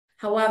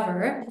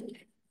 However,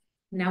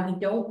 now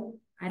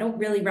I don't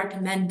really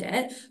recommend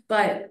it,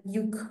 but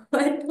you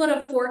could put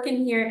a fork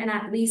in here and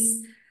at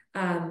least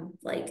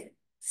like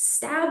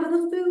stab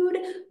the food.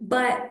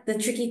 But the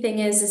tricky thing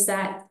is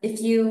that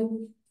if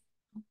you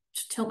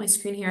just tilt my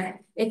screen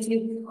here, if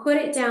you put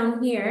it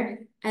down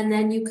here and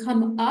then you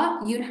come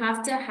up, you'd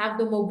have to have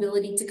the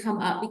mobility to come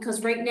up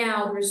because right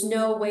now there's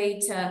no way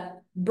to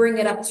bring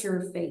it up to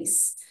your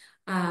face.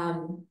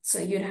 So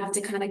you'd have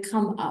to kind of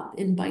come up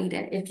and bite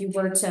it if you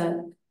were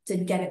to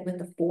get it with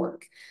a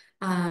fork.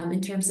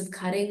 In terms of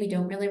cutting, we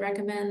don't really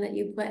recommend that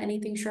you put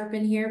anything sharp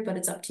in here, but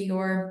it's up to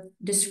your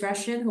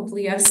discretion.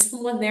 Hopefully you have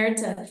someone there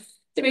to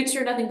make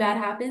sure nothing bad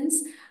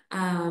happens.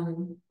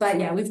 But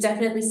yeah, we've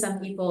definitely some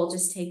people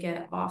just take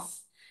it off.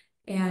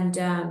 And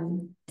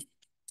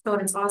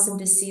it's awesome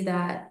to see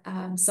that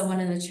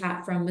someone in the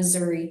chat from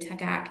Missouri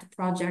Tech Act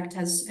Project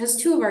has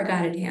two of our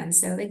guided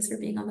hands. So thanks for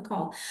being on the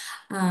call.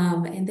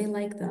 And they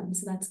like them,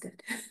 so that's good.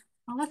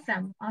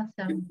 Awesome,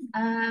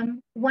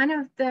 awesome. One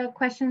of the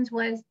questions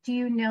was, do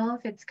you know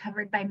if it's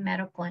covered by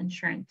medical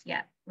insurance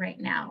yet right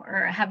now?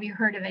 Or have you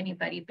heard of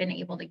anybody been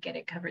able to get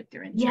it covered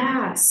through insurance?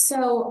 Yeah,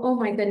 so, oh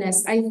my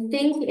goodness, I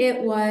think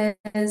there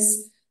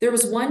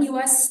was one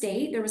US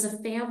state, there was a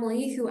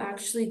family who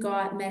actually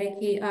got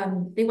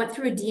Medicaid, they went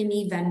through a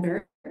DME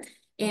vendor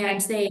and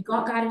they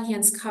got guided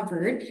hands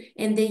covered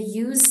and they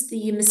used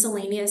the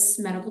miscellaneous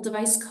medical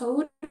device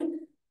code.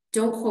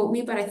 Don't quote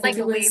me, but I think like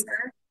it was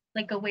waiver,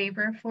 like a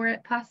waiver for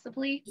it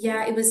possibly.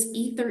 Yeah, it was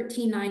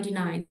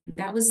E1399.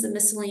 That was the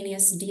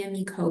miscellaneous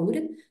DME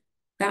code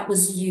that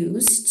was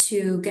used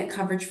to get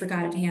coverage for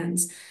guided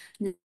hands.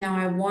 Now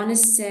I want to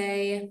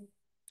say,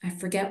 I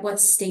forget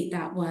what state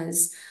that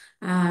was.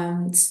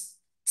 It's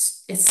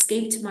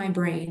escaped my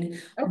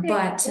brain,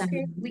 but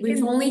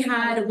we've only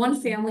had one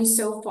family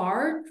so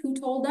far who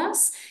told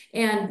us,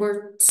 and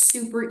we're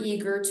super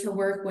eager to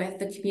work with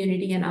the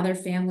community and other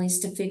families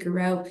to figure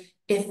out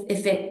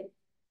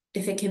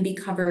if it can be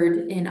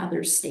covered in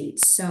other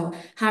states. So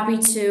happy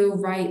to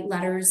write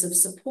letters of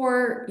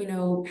support,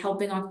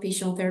 helping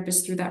occupational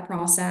therapists through that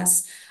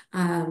process.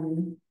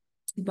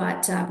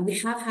 But we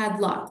have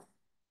had luck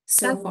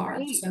so far.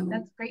 Great.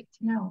 That's great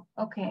to know.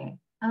 Okay.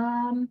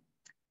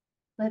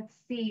 Let's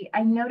see.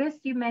 I noticed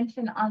you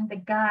mentioned on the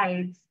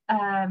guides,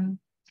 kind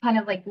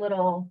of like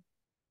little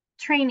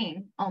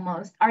training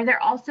almost. Are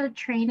there also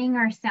training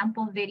or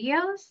sample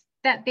videos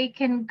that they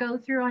can go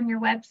through on your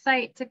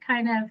website to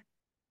kind of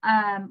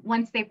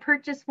once they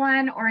purchase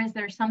one, or is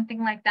there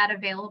something like that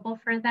available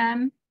for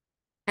them?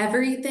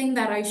 Everything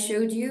that I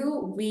showed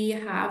you, we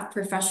have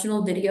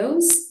professional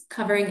videos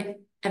covering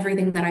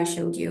everything that I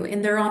showed you.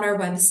 And they're on our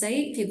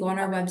website. If you go on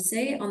our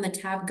website on the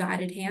tab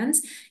Guided Hands,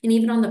 and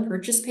even on the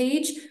purchase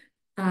page,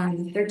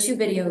 there are two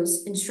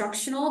videos: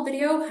 instructional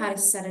video, how to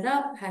set it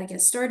up, how to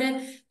get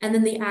started, and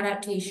then the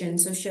adaptation.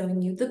 So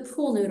showing you the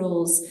pool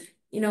noodles.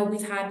 You know,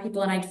 we've had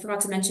people, and I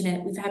forgot to mention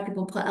it, we've had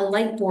people put a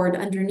light board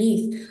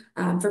underneath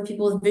for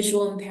people with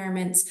visual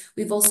impairments.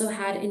 We've also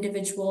had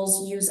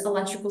individuals use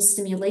electrical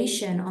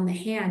stimulation on the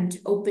hand to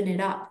open it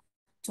up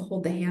to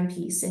hold the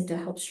handpiece and to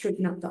help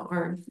straighten up the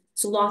arm.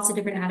 So lots of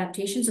different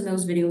adaptations, and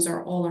those videos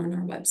are all on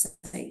our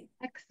website.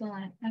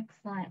 Excellent,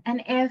 excellent.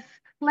 And if,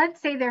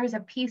 let's say there's a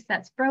piece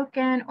that's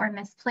broken or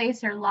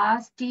misplaced or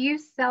lost, do you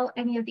sell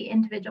any of the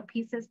individual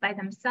pieces by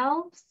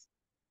themselves?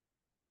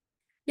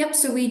 Yep,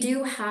 so we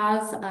do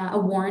have a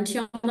warranty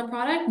on the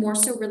product, more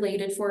so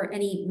related for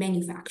any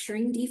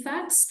manufacturing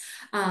defects.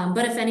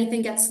 But if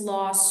anything gets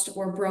lost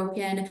or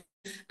broken,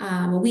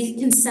 we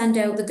can send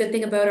out. The good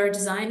thing about our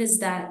design is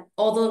that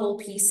all the little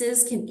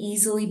pieces can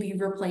easily be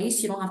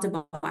replaced. You don't have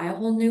to buy a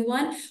whole new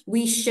one.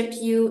 We ship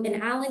you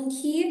an Allen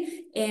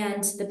key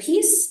and the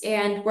piece,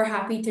 and we're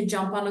happy to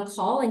jump on a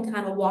call and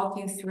kind of walk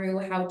you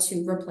through how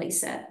to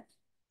replace it.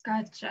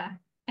 Gotcha.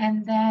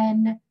 And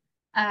then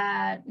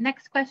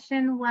next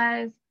question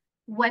was,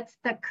 what's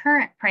the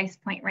current price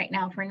point right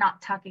now if we're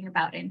not talking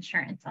about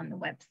insurance on the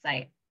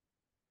website?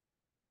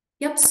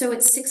 Yep, so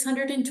it's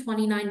 $629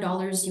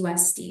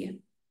 USD.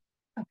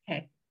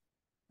 Okay,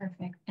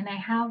 perfect. And I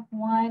have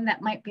one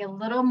that might be a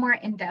little more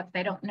in-depth.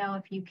 I don't know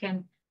if you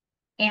can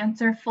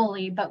answer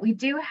fully, but we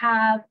do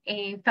have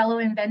a fellow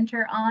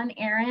inventor on,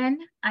 Aaron,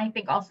 I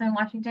think also in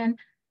Washington.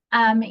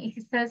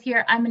 He says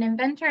here, I'm an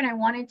inventor and I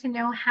wanted to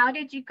know, how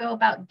did you go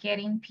about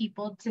getting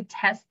people to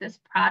test this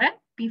product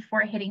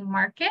before hitting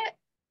market?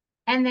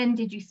 And then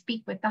did you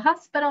speak with the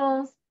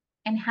hospitals?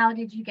 And how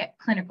did you get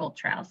clinical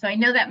trials? So I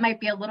know that might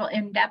be a little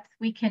in depth.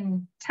 We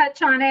can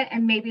touch on it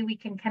and maybe we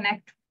can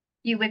connect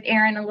you with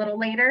Aaron a little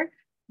later.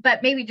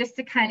 But maybe just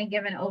to kind of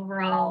give an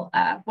overall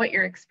what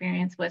your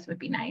experience was would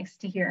be nice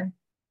to hear.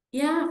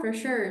 Yeah, for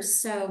sure.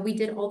 So we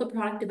did all the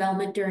product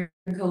development during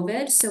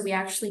COVID. So we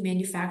actually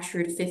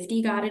manufactured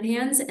 50 guided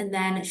hands and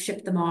then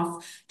shipped them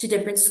off to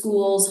different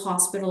schools,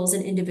 hospitals,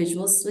 and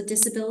individuals with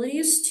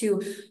disabilities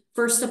to,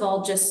 first of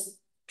all, just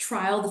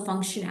trial the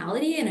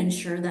functionality and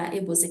ensure that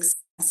it was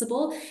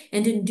accessible.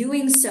 And in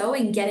doing so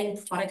and getting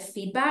product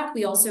feedback,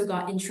 we also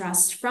got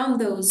interest from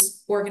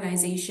those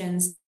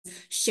organizations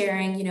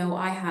sharing, you know,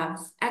 I have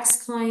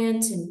X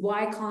client and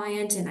Y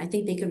client, and I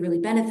think they could really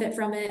benefit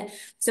from it.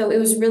 So it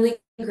was really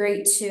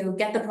great to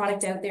get the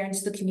product out there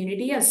into the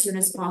community as soon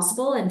as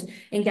possible and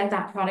get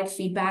that product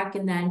feedback,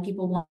 and then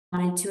people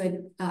wanted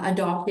to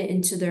adopt it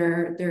into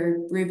their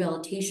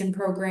rehabilitation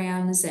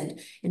programs and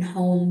in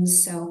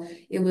homes. So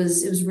it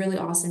was really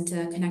awesome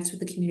to connect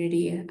with the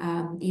community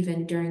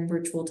even during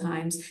virtual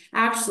times.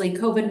 Actually,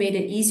 COVID made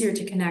it easier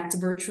to connect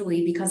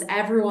virtually because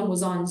everyone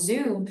was on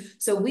Zoom,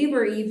 so we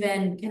were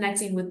even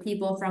connecting with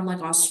people from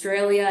like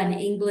Australia and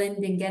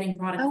England and getting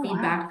product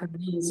feedback from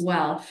them as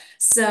well.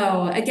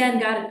 So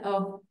again,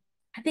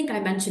 I think I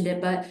mentioned it,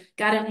 but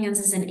Guided Hands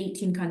is in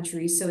 18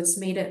 countries, so it's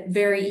made it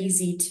very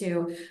easy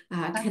to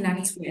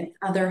connect with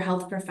other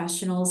health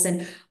professionals.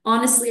 And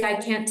honestly, I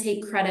can't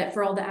take credit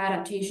for all the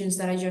adaptations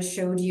that I just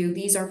showed you.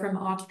 These are from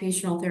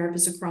occupational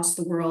therapists across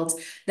the world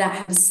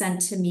that have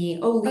sent to me,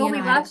 oh, Oh, Leanna, we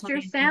I had a lost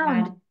your client who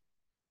sound. had,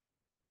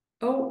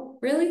 oh,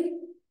 really?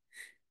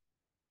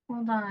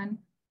 Hold on.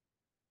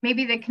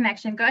 Maybe the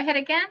connection. Go ahead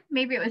again.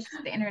 Maybe it was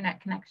just the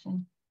internet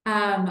connection.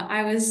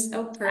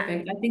 Oh,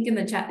 perfect. I think in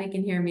the chat they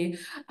can hear me.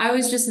 I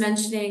was just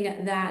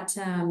mentioning that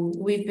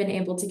we've been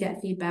able to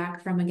get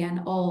feedback from,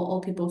 again, all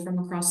people from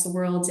across the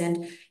world,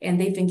 and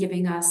they've been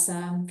giving us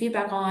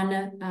feedback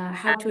on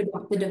how to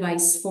adopt the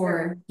device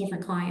for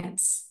different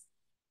clients.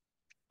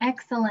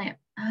 Excellent.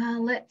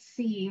 Let's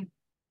see.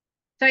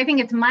 So I think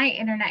it's my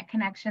internet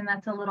connection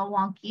that's a little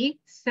wonky.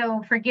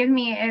 So forgive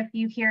me if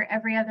you hear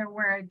every other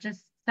word,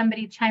 just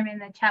somebody chime in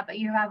the chat, but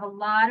you have a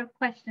lot of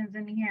questions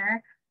in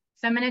here.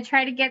 So I'm going to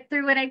try to get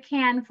through what I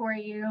can for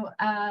you,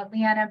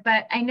 Leanna,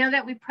 but I know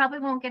that we probably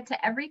won't get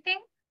to everything.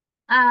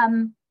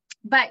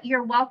 But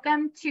you're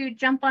welcome to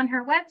jump on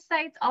her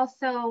websites,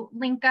 also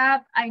link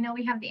up. I know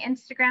we have the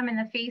Instagram and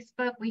the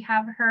Facebook. We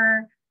have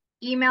her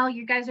email.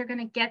 You guys are going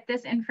to get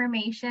this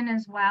information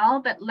as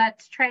well, but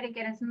let's try to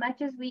get as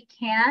much as we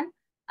can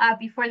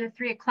before the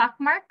 3 o'clock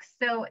mark.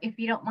 So if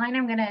you don't mind,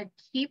 I'm going to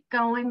keep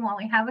going while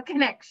we have a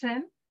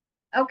connection.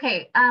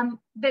 Okay,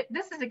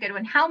 this is a good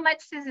one. How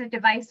much does a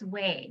device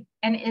weigh,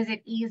 and is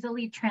it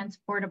easily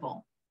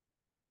transportable?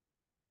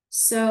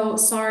 So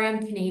sorry, I'm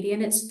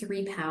Canadian. It's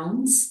 3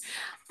 pounds.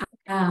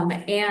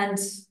 And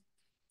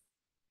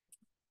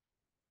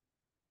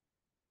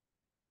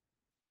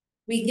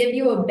we give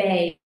you a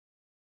bag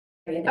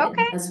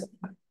Okay. as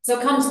well. So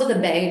it comes with a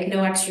bag,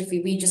 no extra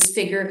fee. We just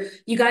figure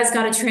you guys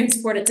got to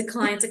transport it to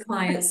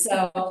client.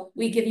 So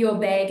we give you a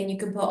bag and you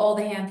can put all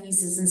the hand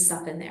pieces and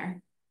stuff in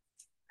there.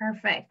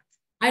 Perfect.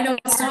 I know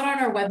it's not on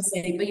our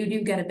website, but you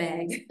do get a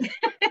bag.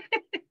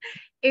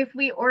 If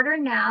we order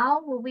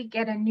now, will we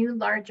get a new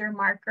larger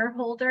marker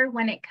holder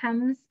when it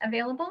comes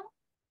available?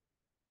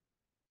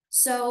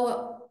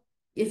 So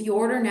if you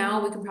order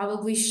now, we can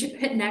probably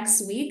ship it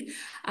next week.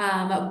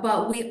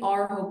 But we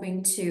are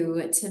hoping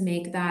to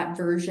make that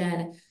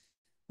version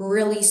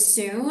really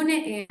soon,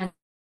 and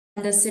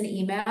send us an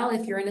email.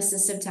 If you're an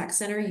assistive tech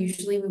center,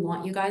 usually we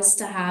want you guys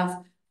to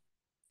have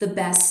the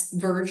best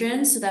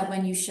version so that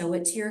when you show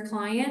it to your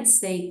clients,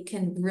 they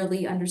can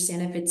really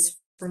understand if it's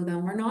for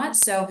them or not.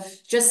 So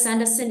just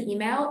send us an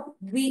email.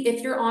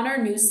 If you're on our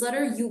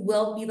newsletter, you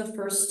will be the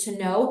first to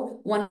know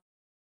when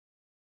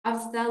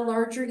of that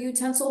larger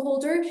utensil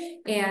holder.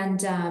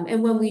 And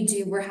when we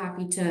do, we're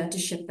happy to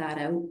ship that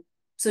out.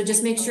 So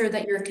just make sure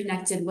that you're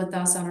connected with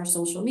us on our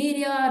social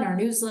media and our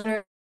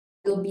newsletter.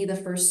 You'll be the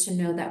first to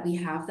know that we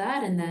have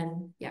that, and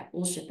then yeah,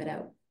 we'll ship it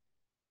out.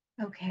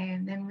 Okay,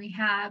 and then we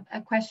have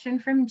a question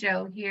from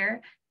Joe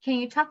here. Can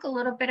you talk a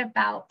little bit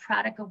about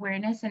product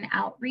awareness and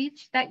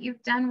outreach that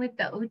you've done with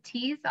the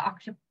OTs,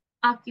 the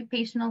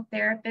occupational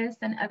therapists,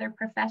 and other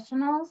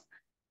professionals?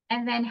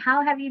 And then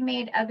how have you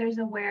made others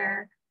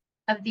aware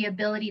of the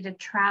ability to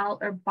trial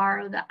or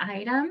borrow the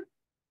item?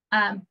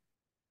 And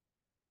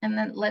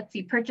then let's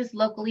see, purchase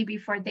locally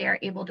before they are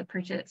able to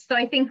purchase. So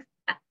I think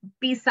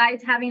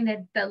besides having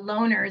the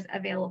loaners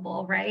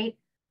available, right?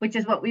 Which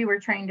is what we were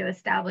trying to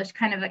establish,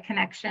 kind of a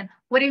connection.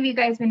 What have you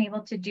guys been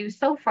able to do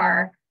so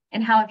far?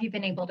 And how have you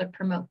been able to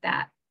promote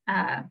that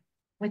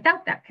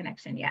without that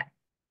connection yet?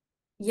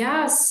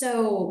 Yeah,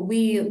 so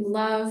we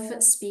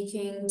love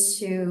speaking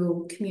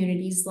to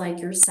communities like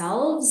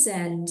yourselves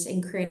and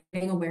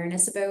creating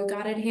awareness about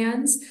guided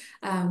hands.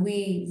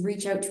 We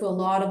reach out to a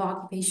lot of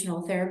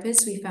occupational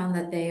therapists. We found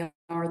that they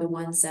are the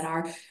ones that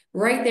are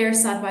right there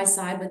side by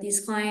side with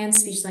these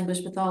clients, speech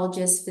language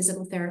pathologists,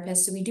 physical therapists.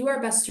 So we do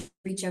our best to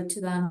reach out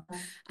to them.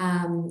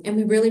 And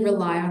we really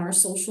rely on our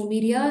social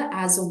media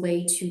as a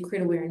way to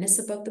create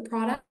awareness about the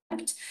product.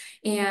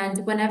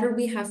 And whenever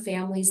we have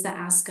families that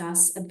ask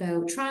us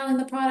about trialing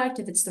the product,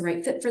 if it's the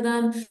right fit for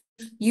them,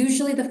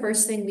 usually the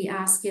first thing we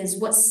ask is,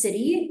 what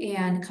city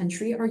and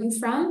country are you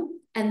from?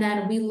 And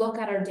then we look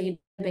at our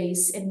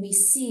database and we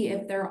see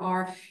if there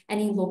are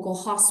any local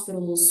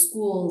hospitals,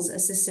 schools,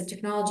 assistive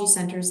technology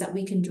centers that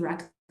we can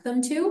direct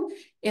them to.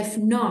 If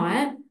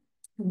not,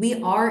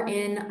 we are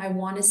in, I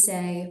want to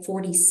say,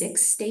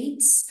 46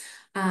 states.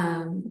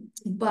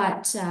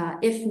 But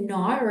if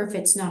not, or if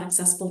it's not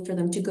accessible for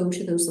them to go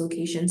to those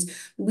locations,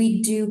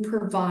 we do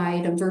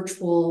provide a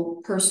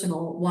virtual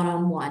personal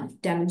one-on-one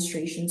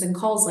demonstrations and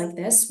calls like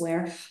this,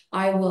 where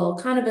I will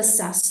kind of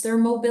assess their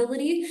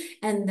mobility,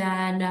 and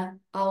then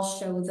I'll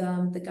show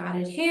them the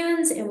guided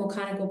hands, and we'll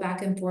kind of go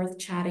back and forth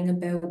chatting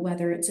about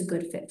whether it's a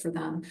good fit for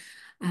them.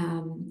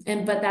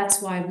 But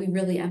that's why we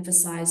really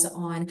emphasize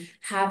on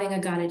having a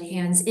guided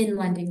hands in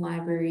lending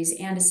libraries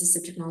and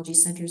assistive technology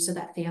centers, so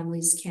that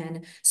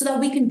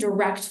we can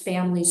direct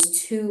families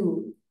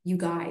to you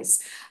guys.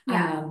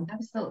 Yeah,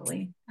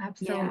 absolutely.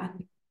 Yeah.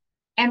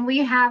 And we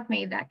have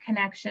made that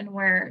connection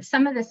where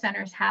some of the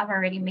centers have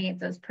already made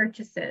those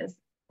purchases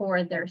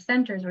for their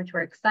centers, which we're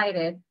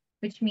excited,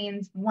 which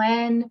means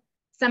when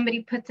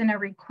somebody puts in a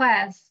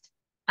request,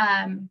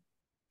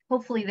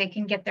 hopefully they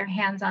can get their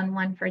hands on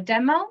one for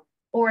demo,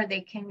 or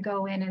they can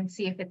go in and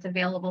see if it's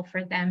available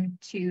for them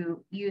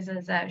to use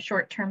as a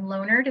short-term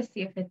loaner to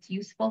see if it's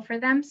useful for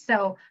them.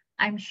 So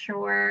I'm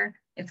sure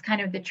it's kind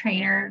of the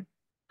trainer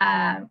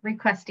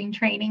requesting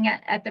training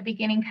at the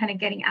beginning, kind of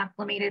getting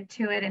acclimated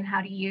to it and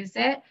how to use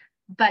it.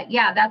 But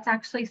yeah, that's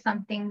actually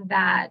something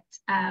that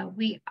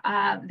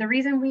the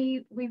reason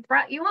we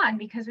brought you on,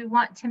 because we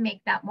want to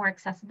make that more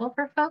accessible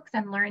for folks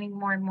and learning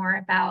more and more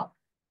about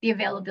the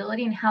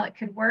availability and how it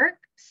could work.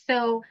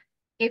 So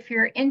if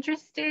you're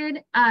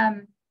interested,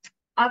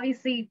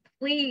 obviously,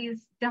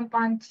 please jump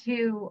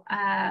onto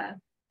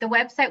the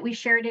website. We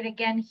shared it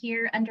again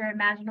here under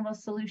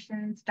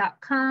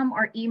imaginablesolutions.com,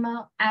 or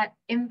email at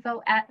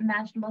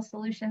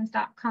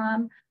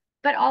info@imaginablesolutions.com,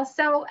 but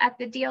also at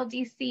the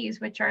DLDCs,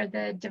 which are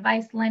the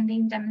device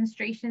lending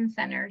demonstration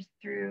centers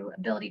through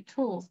Ability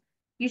Tools.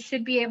 You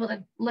should be able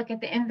to look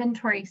at the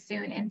inventory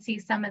soon and see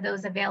some of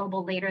those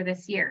available later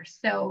this year.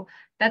 So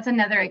that's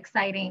another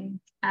exciting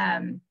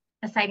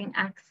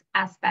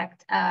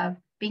aspect of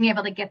being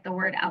able to get the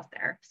word out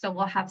there. So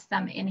we'll have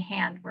some in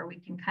hand where we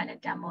can kind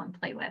of demo and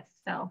play with.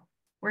 So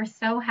we're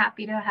so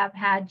happy to have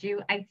had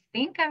you. I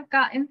think I've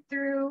gotten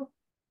through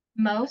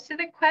most of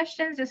the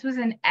questions. This was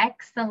an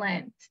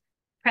excellent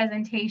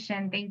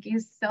presentation. Thank you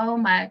so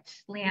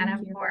much,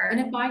 Leanna. And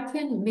if I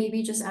can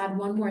maybe just add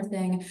one more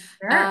thing.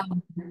 Sure.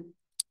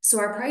 So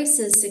our price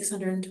is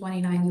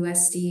 629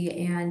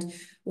 USD, and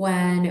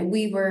when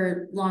we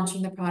were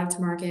launching the product to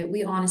market,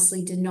 we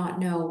honestly did not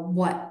know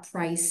what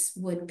price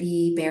would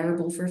be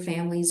bearable for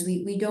families.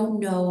 We don't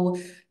know,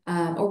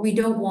 or we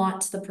don't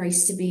want the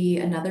price to be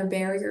another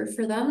barrier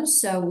for them.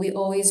 So we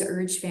always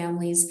urge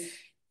families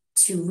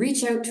to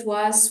reach out to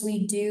us.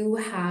 We do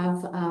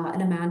have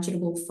an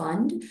imaginable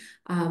fund.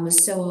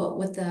 So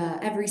with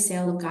every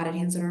sale of guided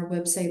hands on our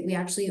website, we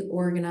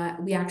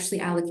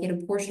actually allocate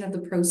a portion of the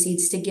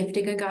proceeds to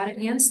gifting a guided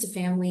hands to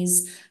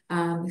families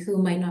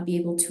who might not be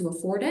able to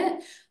afford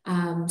it.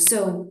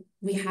 So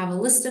we have a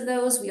list of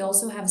those. We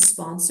also have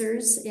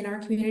sponsors in our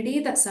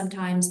community that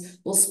sometimes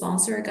will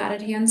sponsor a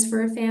guided hands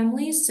for a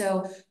family.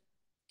 So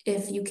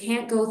if you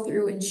can't go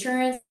through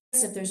insurance,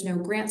 if there's no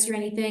grants or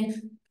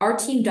anything, our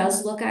team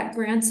does look at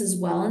grants as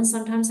well and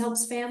sometimes help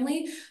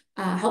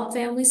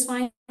families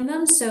find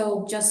them.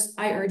 So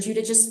I urge you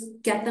to just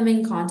get them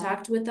in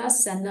contact with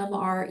us, send them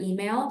our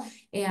email,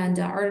 and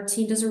our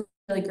team does a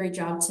really great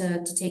job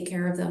to take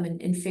care of them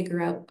and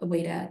figure out a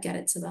way to get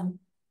it to them.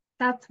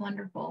 That's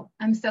wonderful.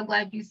 I'm so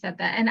glad you said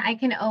that. And I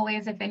can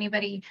always, if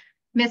anybody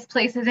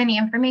misplaces any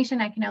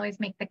information, I can always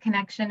make the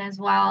connection as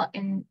well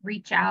and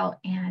reach out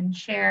and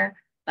share.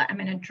 But I'm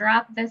going to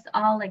drop this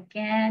all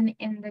again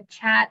in the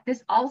chat.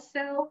 This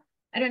also,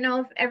 I don't know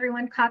if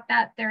everyone caught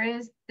that, there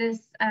is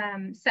this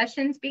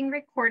sessions being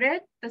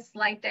recorded. The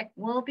slide deck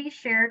will be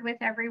shared with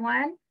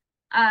everyone.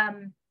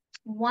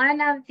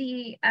 One of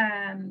the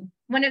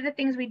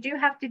things we do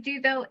have to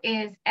do though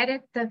is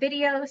edit the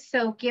video.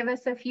 So give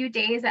us a few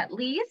days at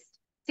least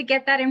to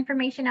get that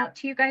information out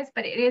to you guys,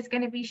 but it is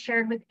going to be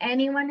shared with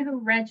anyone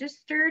who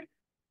registered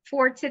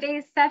for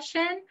today's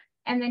session.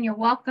 And then you're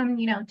welcome,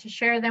 to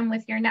share them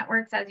with your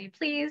networks as you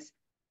please.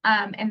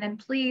 And then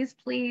please,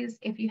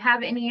 if you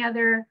have any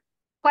other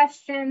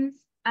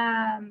questions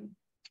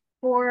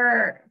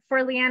for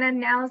Leanna,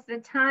 now's the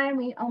time.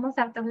 We almost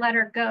have to let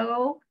her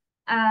go.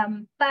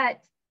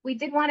 But we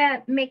did want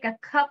to make a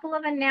couple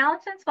of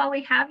announcements while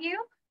we have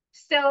you.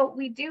 So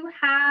we do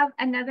have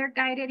another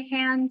guided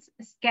hands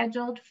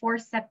scheduled for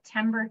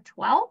September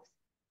 12th.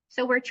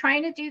 So we're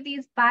trying to do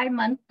these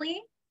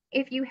bi-monthly.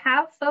 If you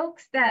have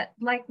folks that,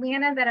 like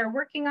Leanna, that are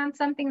working on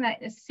something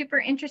that is super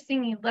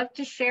interesting, you'd love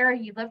to share,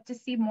 you'd love to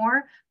see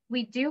more,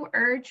 we do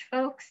urge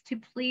folks to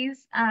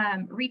please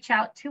reach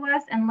out to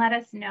us and let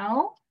us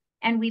know.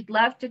 And we'd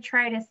love to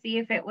try to see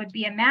if it would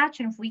be a match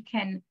and if we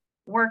can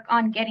work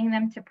on getting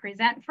them to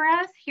present for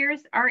us.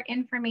 Here's our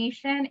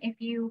information. If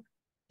you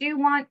do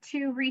want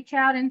to reach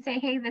out and say,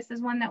 hey, this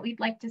is one that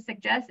we'd like to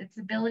suggest, it's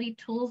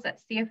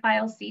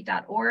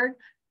abilitytools@cfilc.org.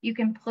 You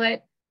can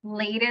put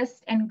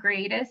latest and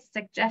greatest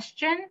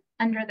suggestion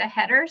under the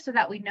header so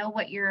that we know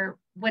what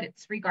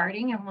it's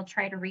regarding, and we'll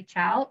try to reach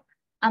out.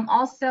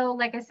 Also,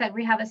 like I said,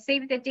 we have a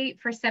save the date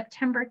for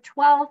September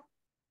 12th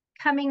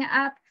coming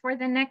up for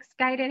the next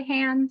guided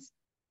hands.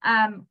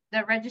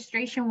 The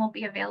registration will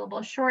be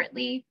available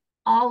shortly.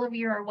 All of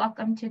you are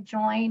welcome to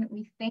join.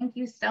 We thank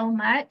you so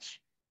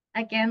much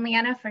again,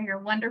 Leanna, for your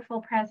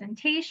wonderful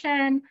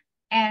presentation.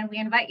 And we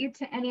invite you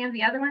to any of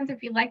the other ones.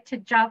 If you'd like to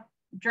drop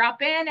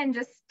in and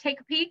just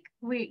take a peek,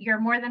 you're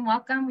more than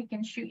welcome. We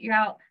can shoot you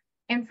out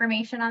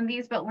information on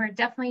these, but we're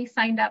definitely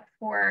signed up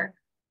for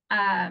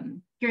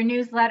your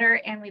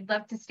newsletter, and we'd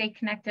love to stay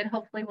connected.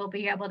 Hopefully we'll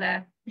be able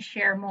to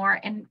share more,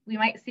 and we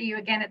might see you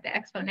again at the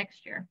expo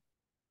next year.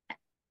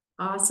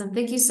 Awesome.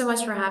 Thank you so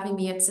much for having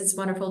me. It's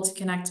wonderful to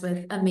connect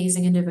with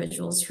amazing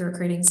individuals who are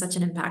creating such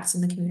an impact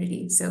in the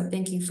community. So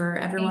thank you for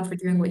everyone for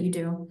doing what you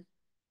do.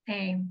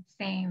 Same.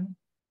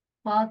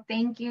 Well,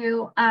 thank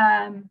you.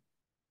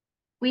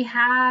 We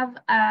have,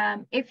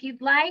 if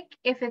you'd like,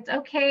 if it's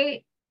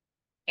okay,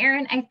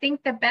 Erin, I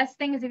think the best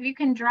thing is if you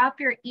can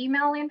drop your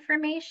email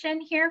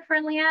information here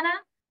for Leanna.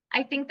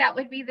 I think that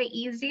would be the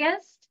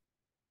easiest.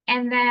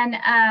 And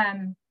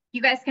then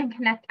you guys can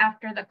connect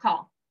after the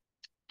call.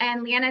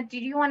 And Leanna,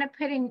 did you want to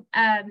put in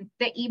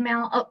the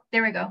email? Oh,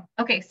 there we go.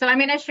 Okay, so I'm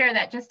going to share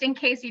that just in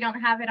case you don't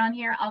have it on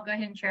here. I'll go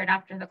ahead and share it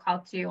after the call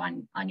too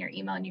on your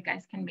email, and you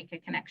guys can make a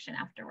connection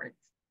afterwards.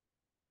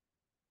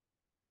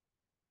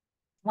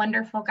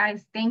 Wonderful,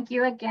 guys. Thank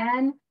you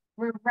again.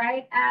 We're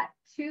right at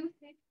 2:50.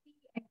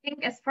 I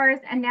think as far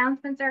as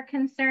announcements are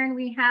concerned,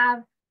 we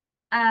have,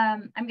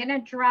 I'm going to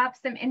drop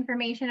some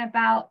information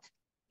about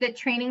the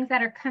trainings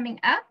that are coming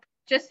up,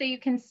 just so you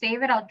can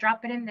save it. I'll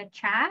drop it in the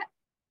chat.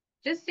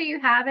 Just so you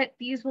have it,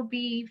 these will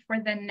be for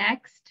the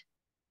next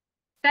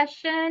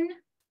session.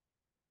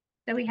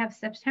 So we have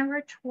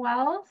September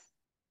 12th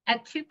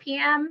at 2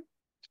 p.m.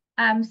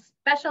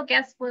 Special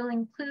guests will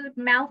include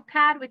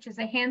MouthPad, which is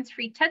a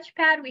hands-free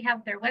touchpad. We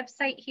have their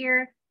website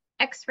here,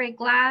 X-ray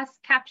glass,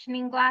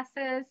 captioning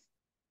glasses,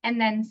 and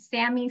then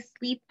SAMI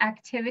sleep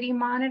activity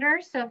monitor.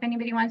 So if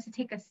anybody wants to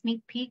take a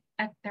sneak peek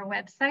at their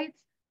websites,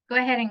 go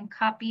ahead and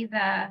copy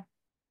the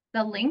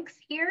links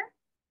here.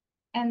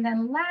 And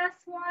then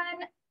last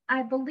one,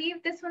 I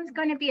believe this one's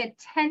going to be a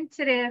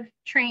tentative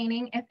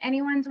training. If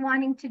anyone's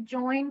wanting to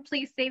join,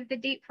 please save the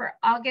date for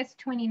August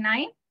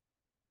 29th.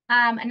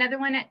 Another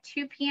one at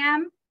 2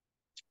 p.m.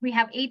 We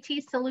have AT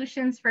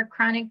solutions for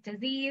chronic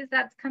disease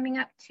that's coming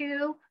up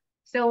too.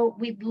 So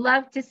we'd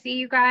love to see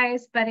you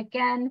guys. But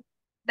again,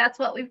 that's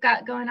what we've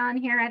got going on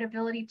here at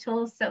Ability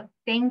Tools. So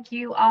thank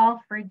you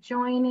all for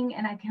joining,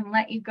 and I can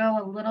let you go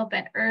a little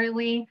bit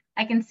early.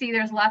 I can see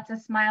there's lots of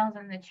smiles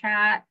in the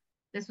chat.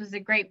 This was a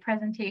great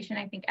presentation.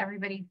 I think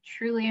everybody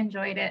truly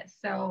enjoyed it.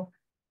 So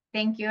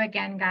thank you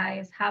again,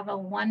 guys. Have a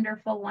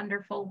wonderful,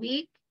 wonderful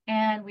week.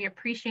 And we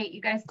appreciate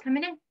you guys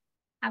coming in.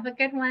 Have a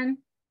good one.